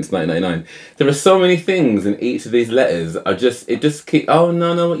for Prince 1999. There are so many things in each of these letters. It just keep. Oh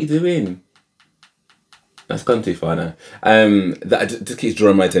no, what are you doing? That's gone too far now. That just keeps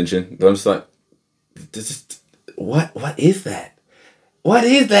drawing my attention. But I'm just like, what is that? What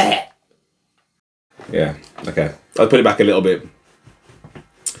is that? Yeah. Okay. I'll put it back a little bit.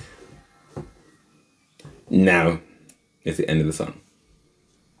 Now is the end of the song.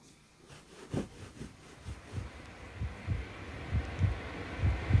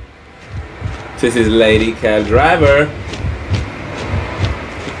 This is Lady Cab Driver.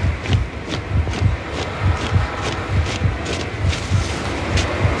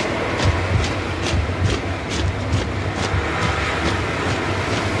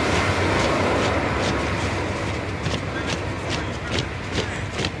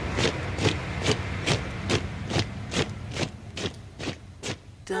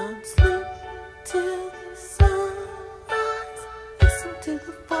 Don't sleep till the sunrise. Listen to to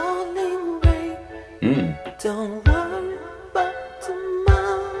the falling rain. Don't worry about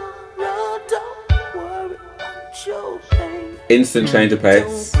tomorrow. Don't worry about your pain. Instant change of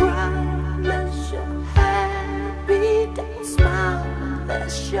pace. Don't cry unless you're happy. Don't smile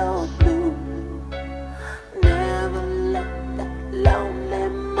unless you're blue. Never let that lonely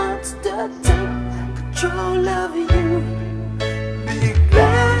monster take control of you. Be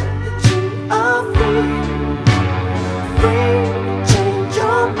glad that you are free. Free to change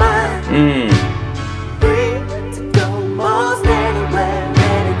your mind. Free to go most anywhere,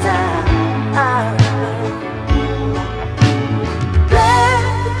 anytime. Glad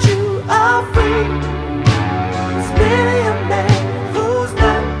that you are free. There's many a man who's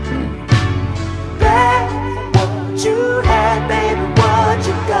not. Glad for what you had, baby, what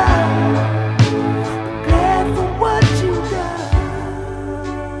you got. Glad for what you got.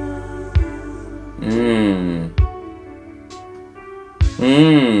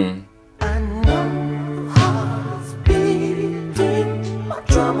 I know your heart is beating. My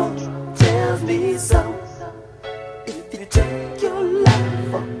drummer tells me so. If you take your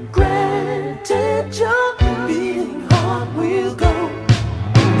life for granted, your beating heart will go.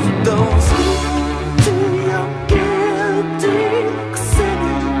 So don't sleep till you're guilty, 'cause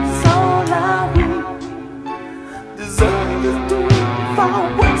sinning's all I will. There's others doing far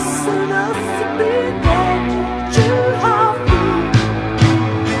worse than us, so be glad that you are free.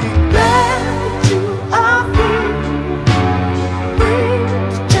 Be glad that you are free. Free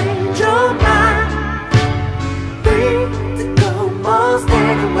to change your mind. Free to go most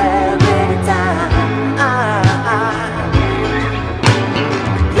anywhere, anytime.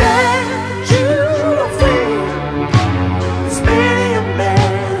 Glad that you are free. There's many a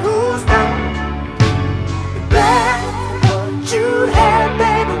man who's not. Glad for what you had,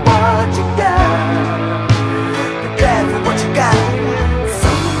 baby, what you got. Glad for what you got.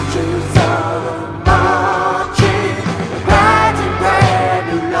 Soldiers are marching, right and brand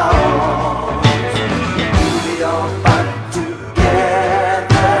new laws. We all fight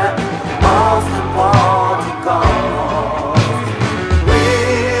together, most important cause.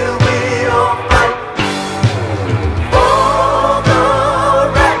 Will we all fight for the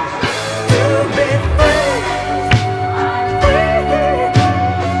right to be free?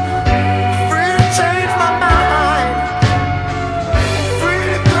 Free to change my mind. Free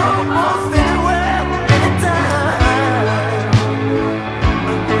to go most anywhere, anytime.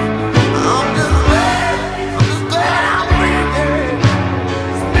 I'm just glad I'm free.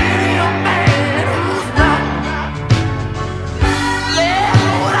 There's many a man who's not. Glad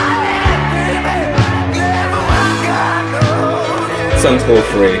for what I had, baby. Glad for what I got, no. Song's called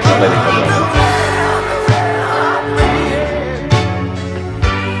Free. Not Lady Gaga.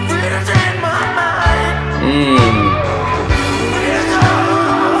 Free to change my mind. Free to go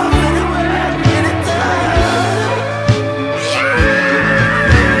anywhere, anytime.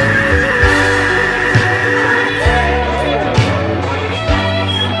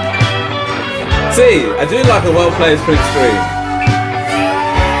 See, I do like a well-played Prince Street.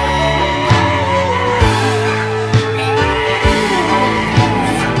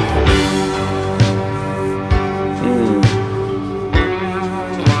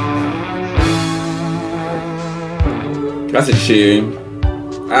 That's a tune.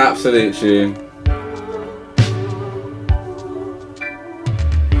 Absolute tune.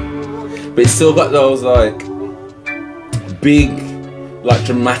 But it's still got those like big, like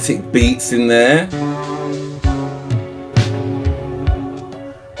dramatic beats in there.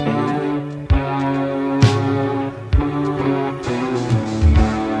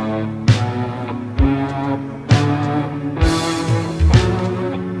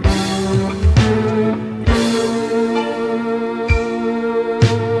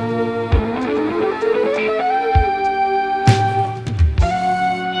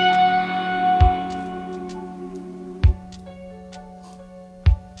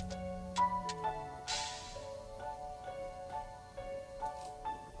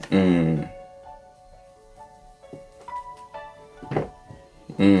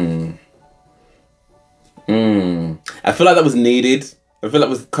 I feel like that was needed. I feel like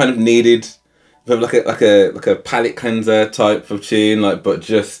it was kind of needed. I feel like a palate cleanser type of tune, like, but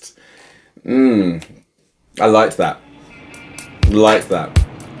just I liked that. Liked that.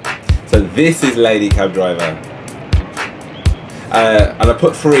 So this is Lady Cab Driver. And I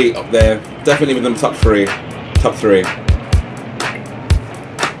put 3 up there. Definitely within the top 3. Top 3.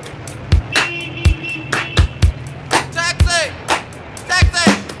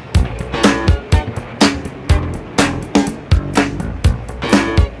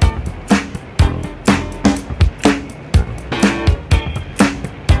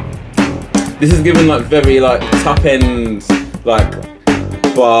 This is given like very like top end like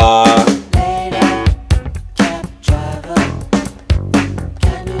bar.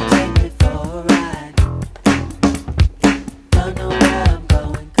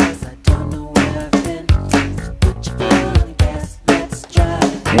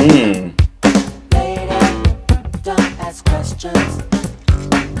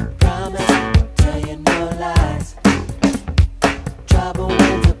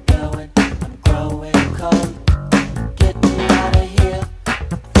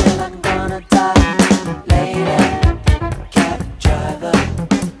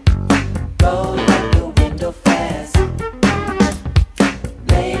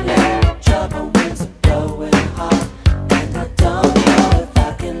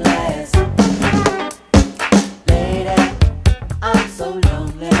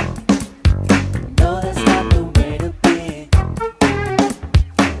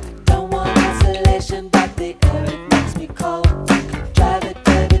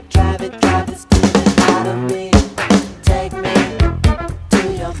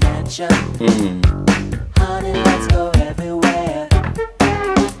 Honey, let's go everywhere.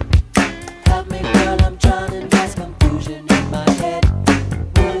 Help me, girl, I'm drowning. There's confusion in my head.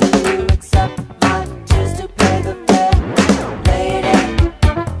 Will you accept my tears to pay the fare? Lady,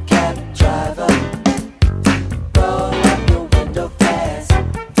 cab driver, roll up your window fast.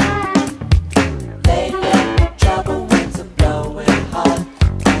 Lately, trouble winds are blowing hard,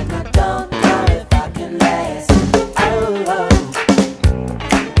 and I don't know if I can last. Oh, oh.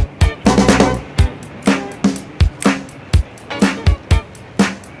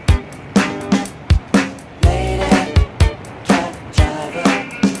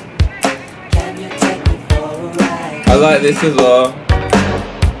 I like this as well.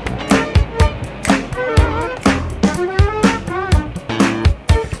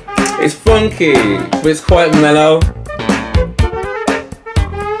 It's funky, but it's quite mellow.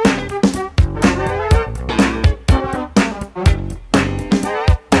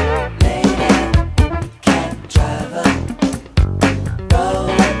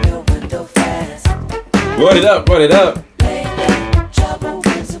 Run it up, run it up.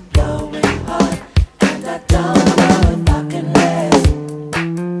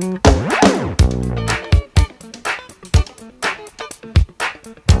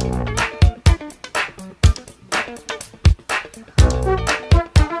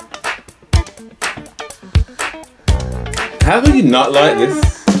 How would you not like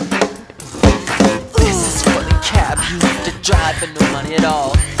this? This is for the cab you used to drive for no money at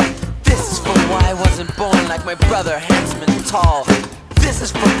all. This is for why I wasn't born like my brother, handsome and tall. This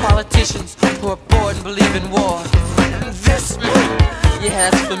is for politicians who are bored and believe in war. And this, yeah,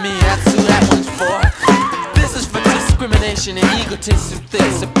 that's for me, that's who that one's for. This is for discrimination and egotists who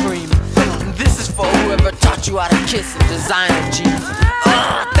think supreme. And this is for whoever taught you how to kiss and designer jeans.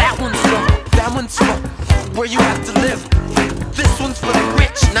 That one's for where you have to live. This one's for the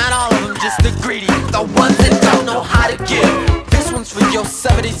rich, not all of them, just the greedy, the ones that don't know how to give. This one's for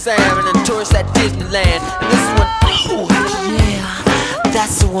Yosemite Sam and the tourists at Disneyland. And this one, oh yeah,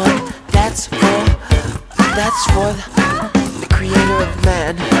 that's the one. That's for the creator of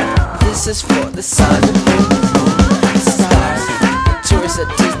man. This is for the sun, the moon, the stars, the tourists at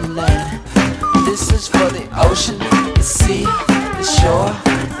Disneyland. This is for the ocean, the sea, the shore.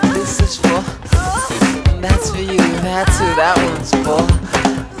 This is for, that's for you, that's who that one's for.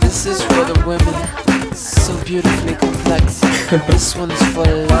 This is for the women, so beautifully complex. This one's for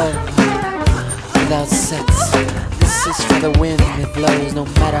love, without sex. This is for the wind that blows, no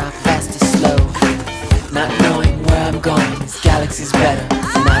matter how fast or slow. Not knowing where I'm going, this galaxy's better,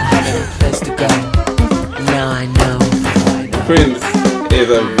 not having a place to go. Now I know. Prince is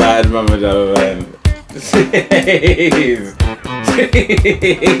a bad mama jabba man. Jeez.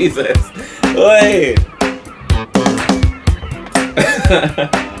 Jesus. Wait.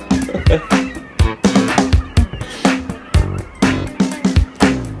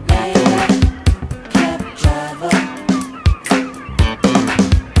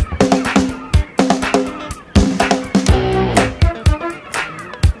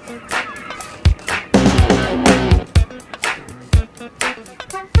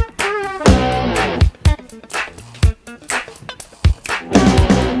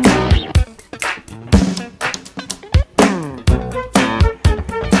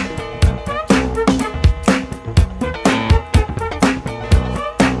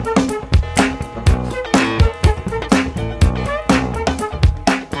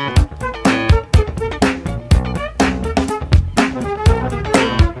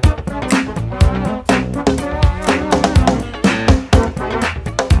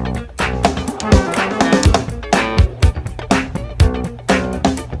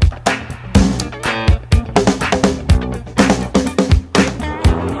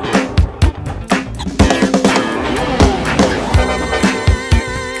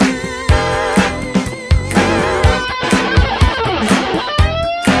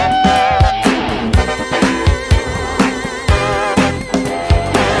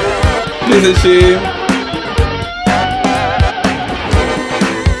 is a tune.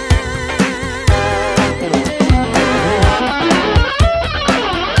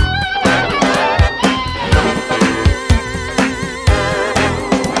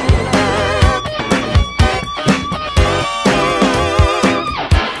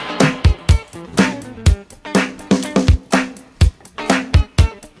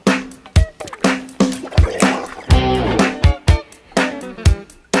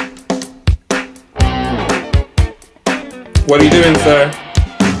 What are you doing, sir?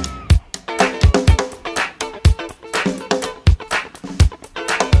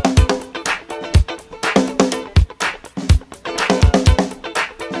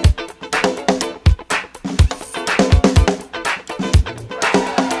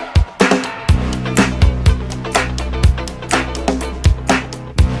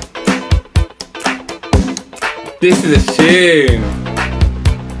 This is a tune.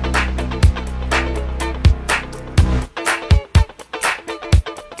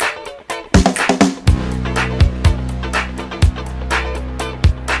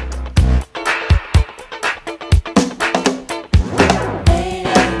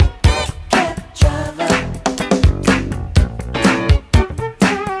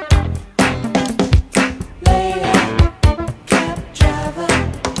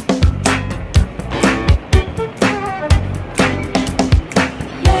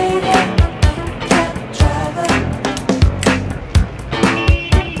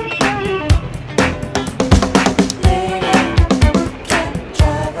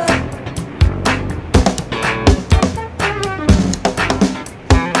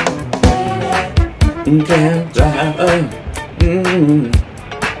 Cab driver.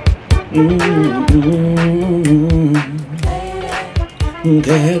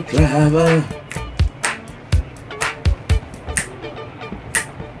 Cab driver.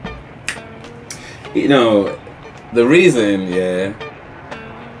 You know, the reason, yeah.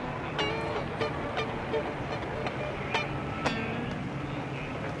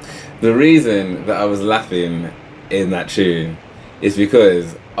 The reason that I was laughing in that tune is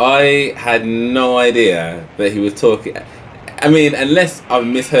because I had no idea that he was talking. I mean, unless I've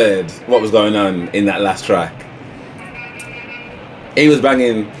misheard what was going on in that last track. He was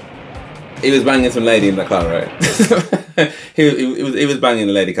banging some lady in the car, right? he was banging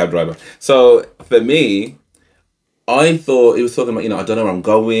the lady cab driver. So for me, I thought he was talking about, you know, I don't know where I'm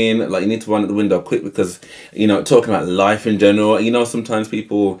going. Like, you need to run out the window quick because, you know, talking about life in general. You know, sometimes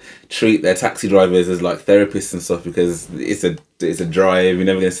people treat their taxi drivers as like therapists and stuff because it's a drive. You're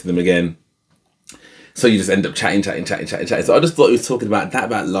never going to see them again. So you just end up chatting. So I just thought he was talking about that,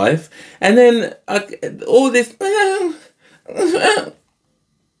 about life. And then all this.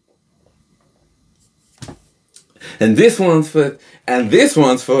 And this one's for, and this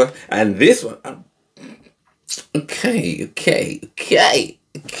one's for, and this one. Okay.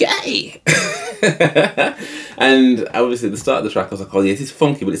 And obviously at the start of the track I was like, oh yeah, this is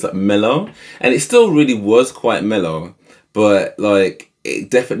funky, but it's like mellow. And it still really was quite mellow, but like it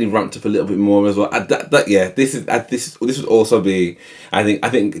definitely ramped up a little bit more as well. This would also be, I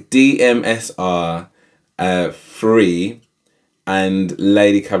think DMSR 3 and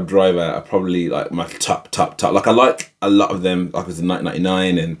Lady Cab Driver are probably like my top. Like I like a lot of them, like it was the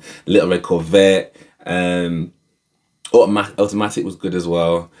 1999 and Little Red Corvette. Automatic was good as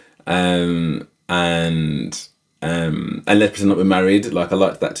well, and Let's Pretend Not We're Married, like I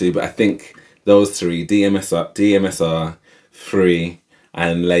liked that too. But I think those three, DMSR 3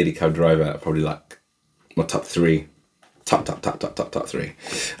 and Lady Cab Driver, are probably like my top three. Top three.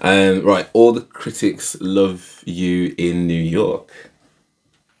 Right, All the Critics Love You in New York.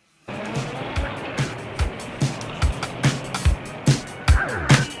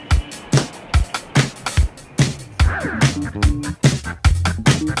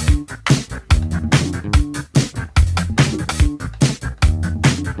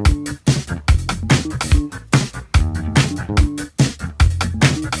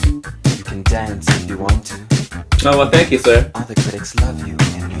 Dance if you want to. Oh, well, thank you, sir. All the critics love you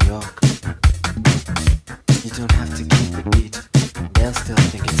in New York. You don't have to keep the beat. They'll still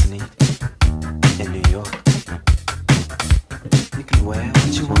think it's neat in New York. You can wear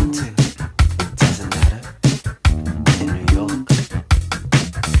what you want to. It doesn't matter in New York.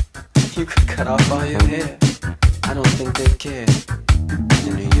 You could cut off all your hair. I don't think they'd care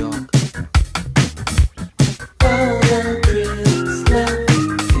in New York. All the critics love you.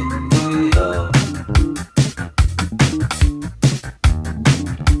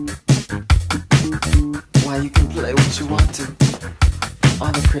 You can play what you want to.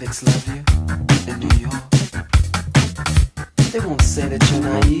 All the critics love you in New York. They won't say that you're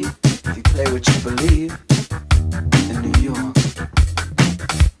naive if you play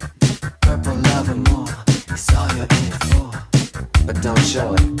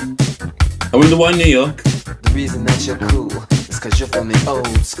short. I wonder why New York. The reason that you're cool is cause you're from the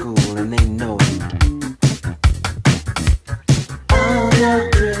old school and they know it. All the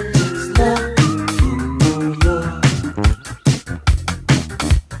critics love in New York.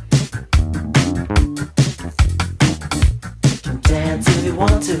 Can dance if you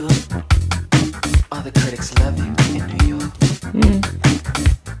want to. All the critics love you in New York.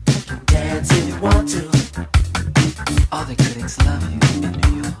 Can dance if you want to. All the critics love you in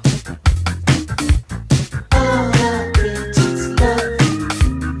New York. All the critics love you.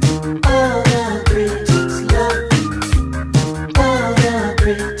 All the critics love you. All the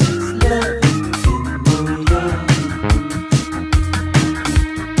critics love you in New York.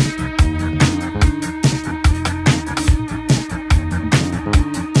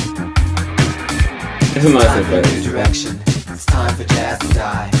 It's a nice Time for a new thing. direction. It's time for jazz to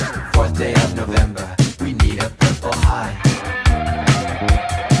die. 4th day of November. We need a purple high.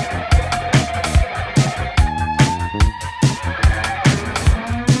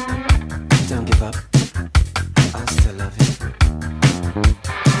 Don't give up. I'll still love you.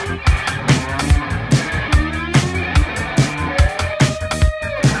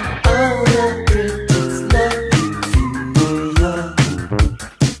 All the critics love you in New York.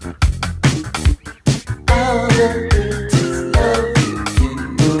 All the critics love you in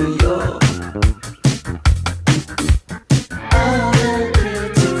New York. All the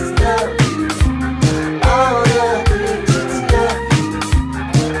critics love you. All the critics love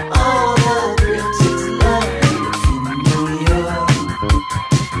you. All the critics love you in New York.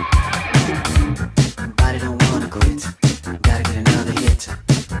 Body don't wanna quit. Gotta get another hit.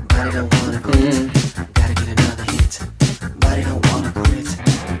 Body don't wanna quit. Gotta get another hit. Body don't wanna quit.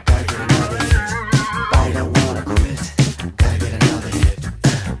 Gotta get another hit. Body don't wanna quit. Gotta get another hit.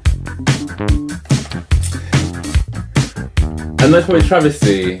 And that's probably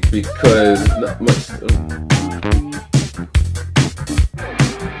travesty because not much.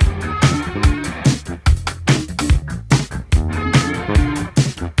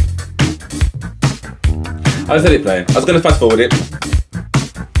 I said it playing. I was gonna fast forward it. Do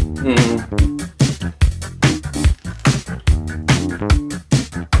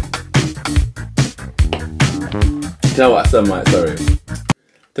you know what? I said my sorry.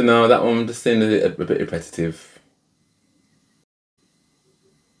 Don't know, that one just seemed a bit repetitive.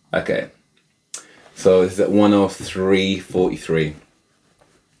 Okay. So this is at 103.43.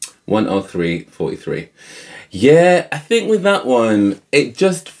 103.43. Yeah, I think with that one, it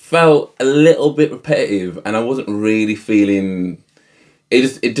just felt a little bit repetitive and I wasn't really feeling...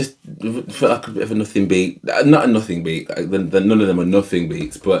 It just felt like a bit of a nothing beat. Not a nothing beat, none of them are nothing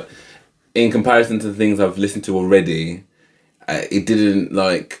beats, but in comparison to the things I've listened to already, it didn't,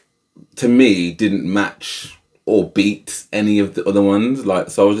 like, to me, didn't match or beat any of the other ones.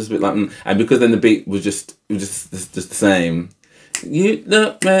 Like, so I was just a bit like, and because then the beat was just the same. You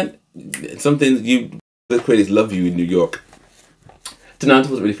know, man, something the critics love you in New York. Tonight I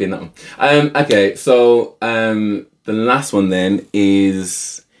wasn't really feeling that one. Okay, so the last one then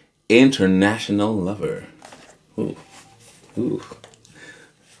is International Lover. Ooh, ooh.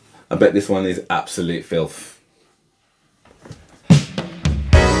 I bet this one is absolute filth.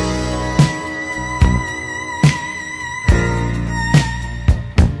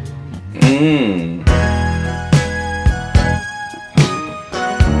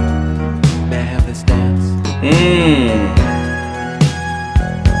 May I have this dance?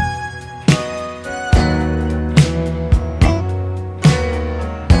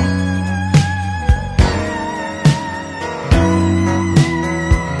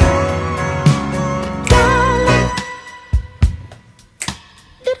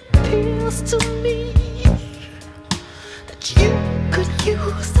 It appeals to me that you could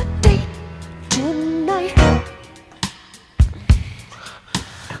use a date tonight.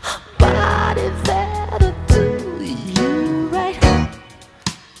 Body that'll do you right.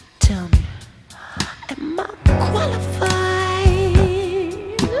 Tell me, am I qualified?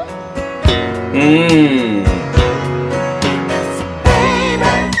 Baby,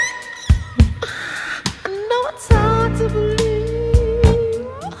 I know it's hard to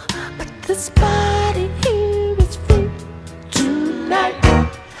believe, but this body here is free tonight.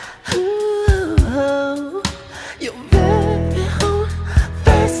 Ooh, you're very on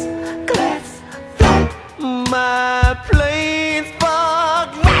first class flight. My plane's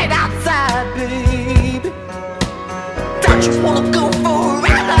parked right outside, baby. Don't you wanna go for a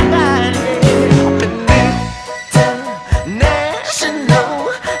ride? International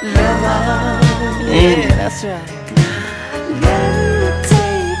lover. Yeah, that's right. Let me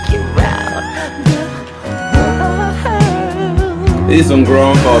take you out, This is some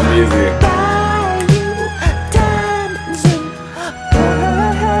grown folk music.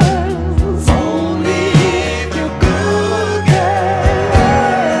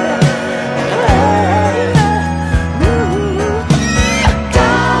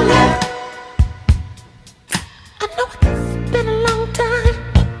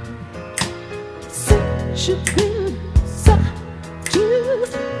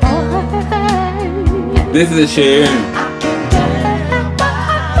 This is a tune.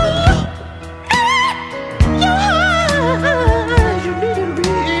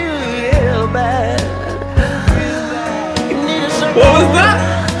 What was that?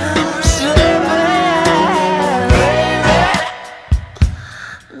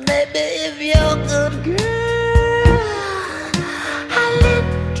 Baby, if you're a good girl, I'll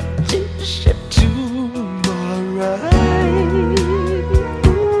introduce you to my right.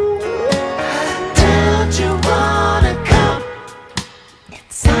 Don't you wanna come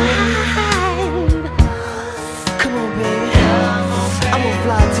inside? Come on, baby. I'm gonna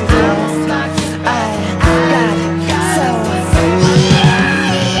fly too fast. I got it. So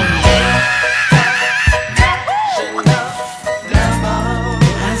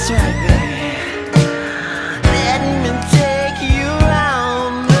that's right, baby. Let me take you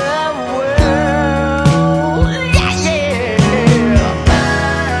around the world. Yeah, yeah.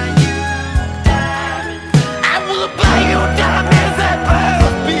 I will buy you diamonds that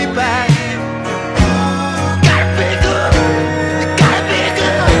will be back. Gotta be good. Gotta be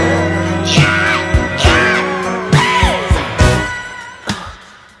good. Yeah, yeah.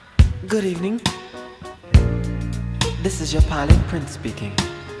 Good evening. This is your pilot, Prince speaking.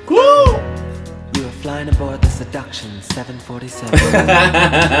 Woo! You are flying aboard the Seduction 747.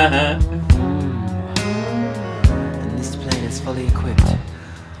 And this plane is fully equipped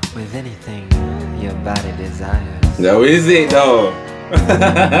with anything your body desires. No, is it though?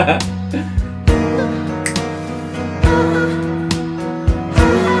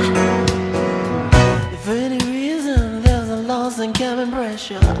 If for any reason there's a loss in cabin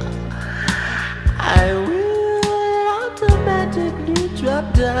pressure, I will automatically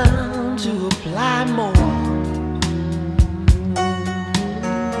drop down to apply more.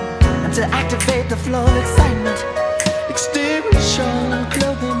 And to activate the flow of excitement, exterior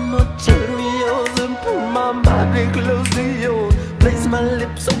clothing materials, and pull my body close to yours. Place my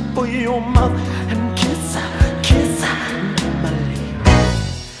lips over your mouth and kiss normally.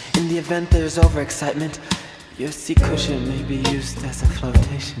 In the event there's overexcitement, your seat cushion may be used as a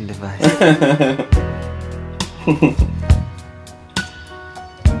flotation device.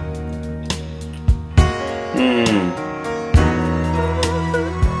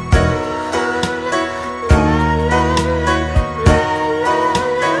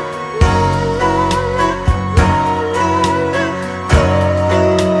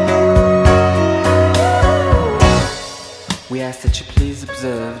 We ask that you please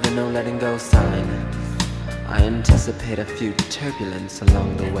observe the no letting go sign. I anticipate a few turbulence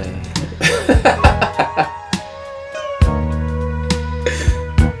along the way.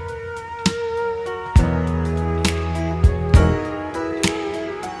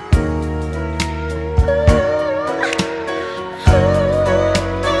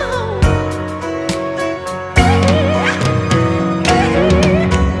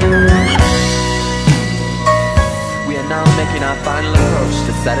 We are now making our final approach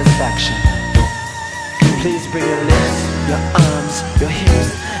to satisfaction. Please bring your lips, your arms, your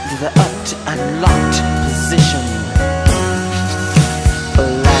hips into the up to unlocked position.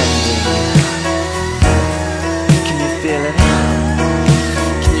 Landing. Can you feel it?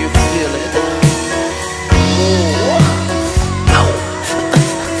 Can you feel it?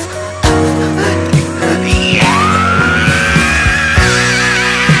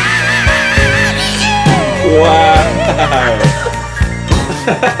 Wow.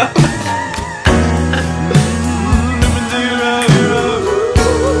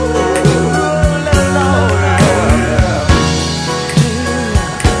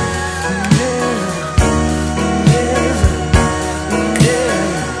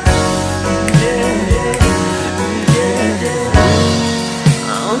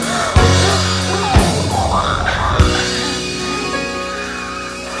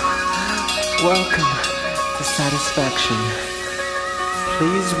 Welcome to satisfaction.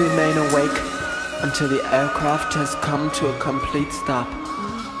 Please remain awake until the aircraft has come to a complete stop.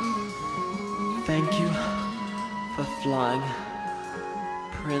 Thank you for flying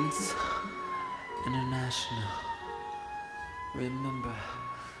Prince International. Remember,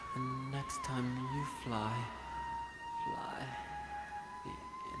 the next time you fly the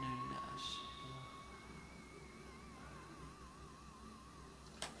International.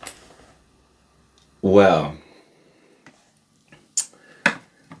 Well,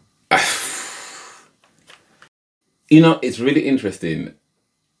 you know, it's really interesting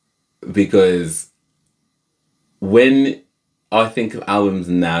because when I think of albums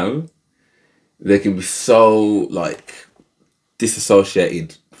now, they can be so like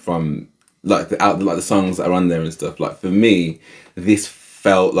disassociated from like the songs that are on there and stuff. Like for me, this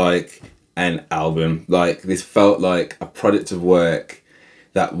felt like an album. Like this felt like a product of work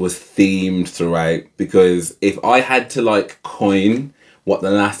that was themed throughout. Because if I had to like coin what the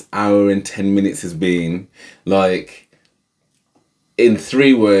last hour and 10 minutes has been, like in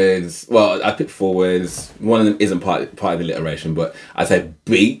 3 words, well, I picked 4 words. One of them isn't part of the alliteration, but I'd say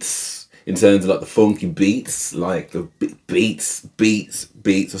beats. In terms of like the funky beats, like the beats.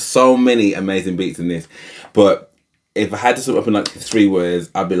 There's so many amazing beats in this. But if I had to sum up in like 3 words,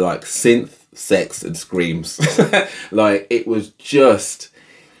 I'd be like synth, sex, and screams. Like it was just,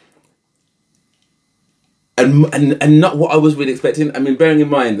 and not what I was really expecting. I mean, bearing in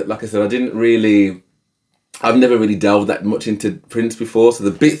mind that, like I said, I've never really delved that much into Prince before, so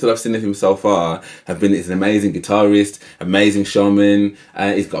the bits that I've seen of him so far have been he's an amazing guitarist, amazing showman,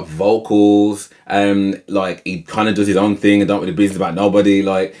 he's got vocals, like he kind of does his own thing and don't really business about nobody,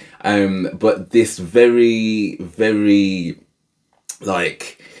 like, but this very, very,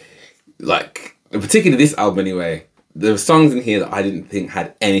 like, particularly this album anyway, there were songs in here that I didn't think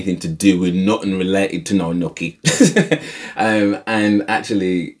had anything to do with nothing related to no nookie. And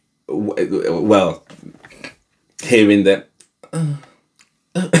actually, well, hearing that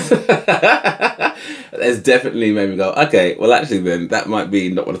has definitely made me go, okay, well actually then that might be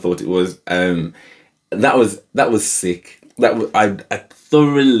not what I thought it was. That was sick. I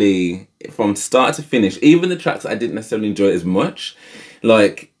thoroughly, from start to finish, even the tracks I didn't necessarily enjoy as much,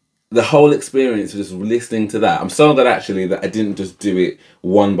 like the whole experience of just listening to that. I'm so glad actually that I didn't just do it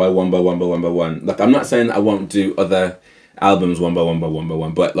one by one. Like I'm not saying that I won't do other albums one by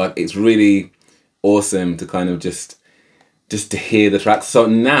one, but like it's really awesome to kind of just to hear the tracks. So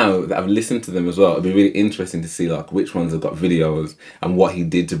now that I've listened to them as well, it'd be really interesting to see like which ones have got videos and what he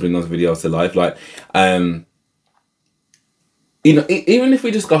did to bring those videos to life. Like, you know, even if we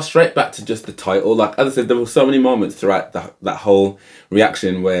just go straight back to just the title, like as I said, there were so many moments throughout that whole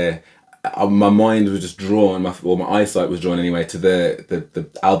reaction where my mind was just drawn, my eyesight was drawn anyway, to the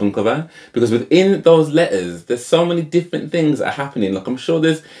album cover, because within those letters there's so many different things that are happening. Like I'm sure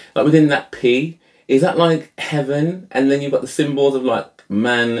there's like within that P, is that like heaven, and then you've got the symbols of like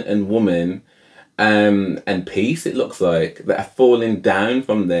man and woman, and peace, it looks like, that are falling down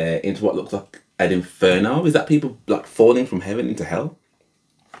from there into what looks like an inferno. Is that people like falling from heaven into hell?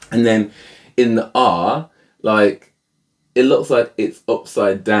 And then in the R, like it looks like it's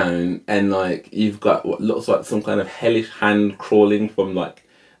upside down, and like you've got what looks like some kind of hellish hand crawling from like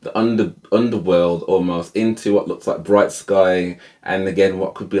the underworld almost into what looks like bright sky, and again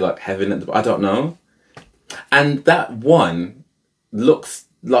what could be like heaven at the, I don't know. And that one looks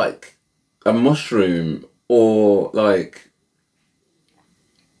like a mushroom or like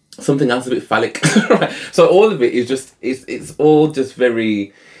something else a bit phallic. Right? So all of it is just, it's all just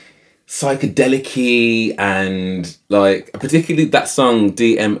very psychedelic-y, and like particularly that song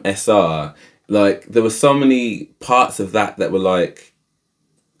DMSR, like there were so many parts of that were like,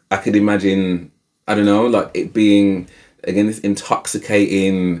 I could imagine, I don't know, like it being again this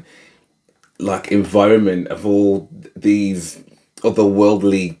intoxicating like environment of all these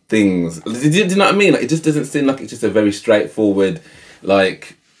otherworldly things. Do you know what I mean? Like it just doesn't seem like it's just a very straightforward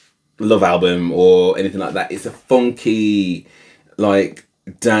like love album or anything like that. It's a funky like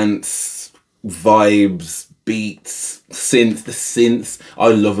dance vibes, beats, synth. The synths, I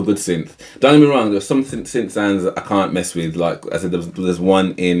love a good synth. Don't get me wrong, there's some synth sounds that I can't mess with. Like I said, there's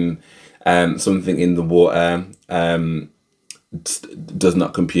one in Something in the Water, does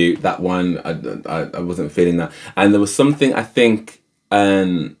not compute. That one I wasn't feeling that. And there was something I think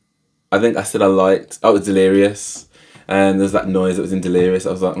I said I liked, oh, it was Delirious. And there's that noise that was in Delirious.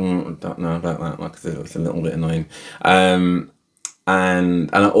 I was like, I don't know about that. Like I said, it was a little bit annoying. And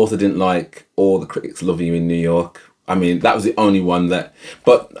I also didn't like All the Critics Love You in New York. I mean, that was the only one that,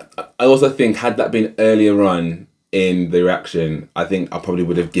 but I also think had that been earlier on in the reaction, I think I probably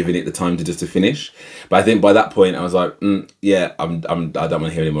would have given it the time to finish. But I think by that point I was like, yeah, I don't want to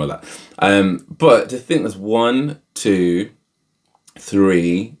hear any more of that. But to think there's 1, 2,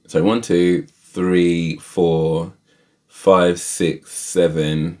 3, 4, 5, 6,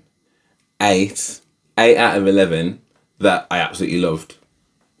 7, 8 out of 11 that I absolutely loved.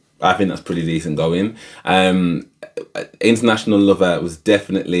 I think that's pretty decent going. International Lover was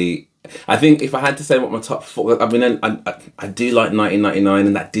definitely I think if I had to say what my top four, I mean, I do like 1999,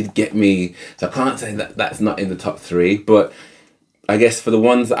 and that did get me. So I can't say that that's not in the top three, but I guess for the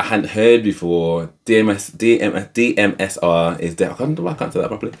ones that I hadn't heard before, DMSR is there. I can't say that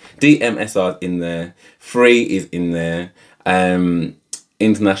properly. DMSR is in there. Free is in there.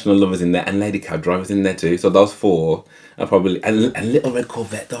 International Lovers in there, and Lady Cab Driver's in there too. So those four are probably. And Little Red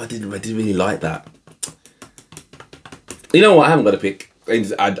Corvette though, I did really like that. You know what? I haven't got a pick.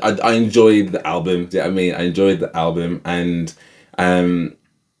 I enjoyed the album. Do you know what I mean? I enjoyed the album, and I'm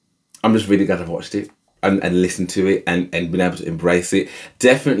just really glad I've watched it and listened to it and been able to embrace it.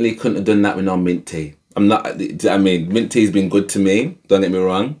 Definitely couldn't have done that with no mint tea. I'm not. Do you know what I mean? Mint tea's been good to me. Don't get me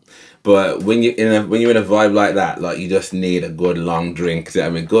wrong, but when you're in a vibe like that, like you just need a good long drink. Do you know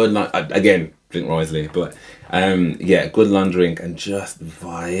what I mean? Good long. Again, drink wisely, but yeah, good long drink and just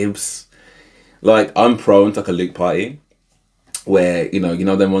vibes. Like I'm prone to like a Luke party, where you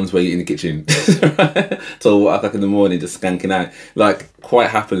know them ones where you're in the kitchen till 1 o'clock in the morning just skanking out. Like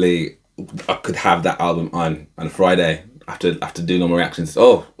quite happily I could have that album on a Friday after doing all my reactions.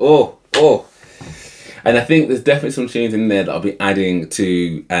 Oh. And I think there's definitely some tunes in there that I'll be adding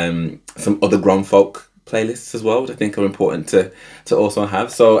to some other grown folk playlists as well, which I think are important to also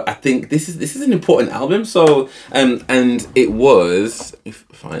have. So I think this is an important album. So and it was, if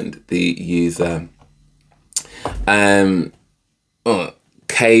I find the user,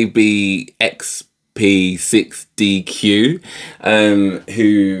 KBXP6DQ,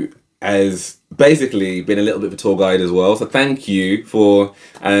 who has basically been a little bit of a tour guide as well. So thank you for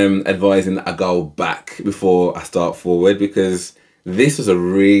advising that I go back before I start forward, because this was a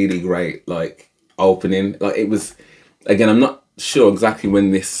really great like opening. Like it was, again, I'm not sure exactly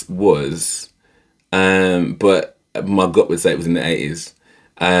when this was, but my gut would say it was in the 80s,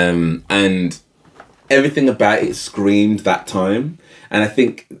 and everything about it screamed that time. And I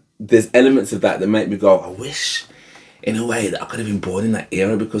think there's elements of that make me go, I wish in a way that I could have been born in that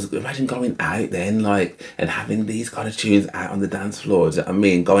era, because imagine going out then like and having these kind of tunes out on the dance floor. Do you know what I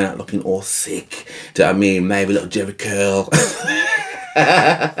mean? Going out looking all sick. Do you know what I mean? Maybe a little Jerry curl.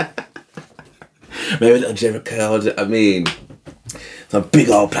 Maybe a little Jerry curl. Do you know what I mean? Some big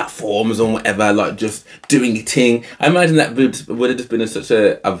old platforms or whatever, like just doing your thing. I imagine that would have just been such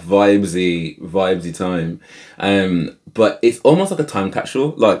a vibesy time. But it's almost like a time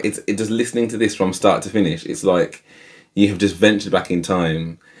capsule. Like it's just listening to this from start to finish. It's like you have just ventured back in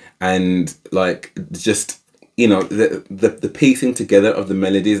time, and like just the piecing together of the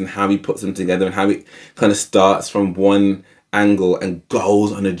melodies and how he puts them together and how it kind of starts from one angle and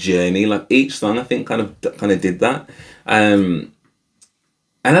goes on a journey. Like each song, I think, kind of did that.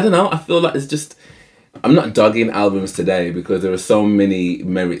 And I don't know, I feel like it's just, I'm not dogging albums today because there are so many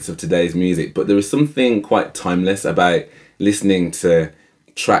merits of today's music, but there is something quite timeless about listening to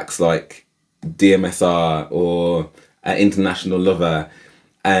tracks like DMSR or International Lover,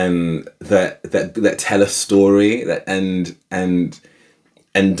 that tell a story and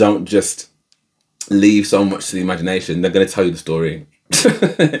don't just leave so much to the imagination. They're going to tell you the story.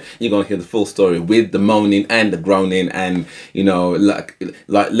 You're gonna hear the full story with the moaning and the groaning, and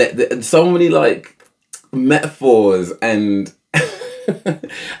so many like metaphors and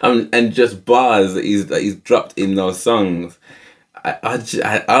and just bars that he's dropped in those songs.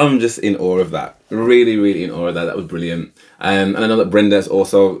 I'm just in awe of that. Really in awe of that. That was brilliant. And I know that Brenda's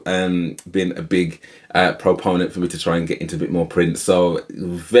also been a big proponent for me to try and get into a bit more Prince. So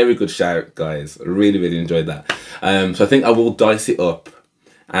very good shout, guys. Really enjoyed that. So I think I will dice it up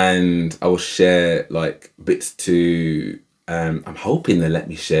and I will share like bits to, I'm hoping they let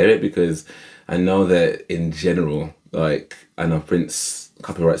me share it, because I know that in general, like I know Prince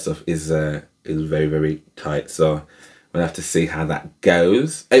copyright stuff is very tight. So we'll have to see how that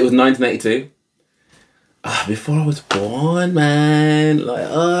goes. It was 1982. Before I was born, man.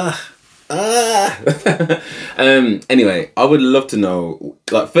 Like, anyway, I would love to know,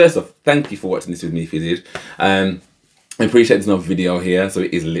 like, first off, thank you for watching this with me if you did. I appreciate there's no video here, so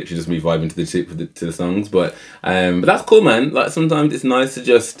it is literally just me vibing to the songs, but that's cool, man. Like, sometimes it's nice to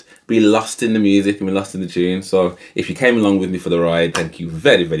just be lost in the music and be lost in the tune. So if you came along with me for the ride, thank you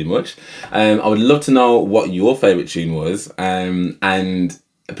very much. I would love to know what your favorite tune was, and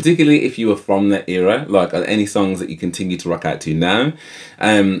particularly if you were from that era. Like, are there any songs that you continue to rock out to now?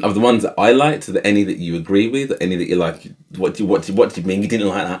 Of the ones that I liked, are there any that you agree with? Any that you're like, what do you mean you didn't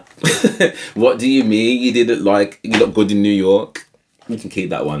like that? What do you mean you didn't like, you look good in New York? You can keep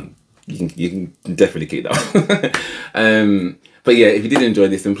that one. You can definitely keep that one. But yeah, if you did enjoy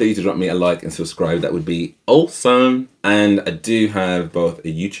this, then please drop me a like and subscribe. That would be awesome. And I do have both a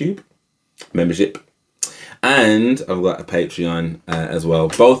YouTube membership and I've got a Patreon as well,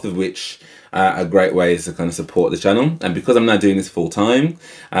 both of which are great ways to kind of support the channel. And because I'm now doing this full time,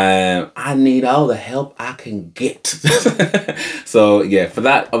 I need all the help I can get. So yeah, for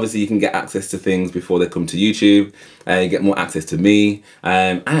that, obviously you can get access to things before they come to YouTube. You get more access to me,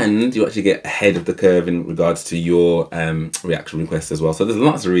 and you actually get ahead of the curve in regards to your reaction requests as well. So there's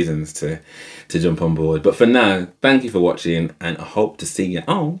lots of reasons to jump on board. But for now, thank you for watching, and I hope to see you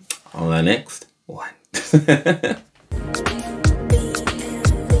on the next one.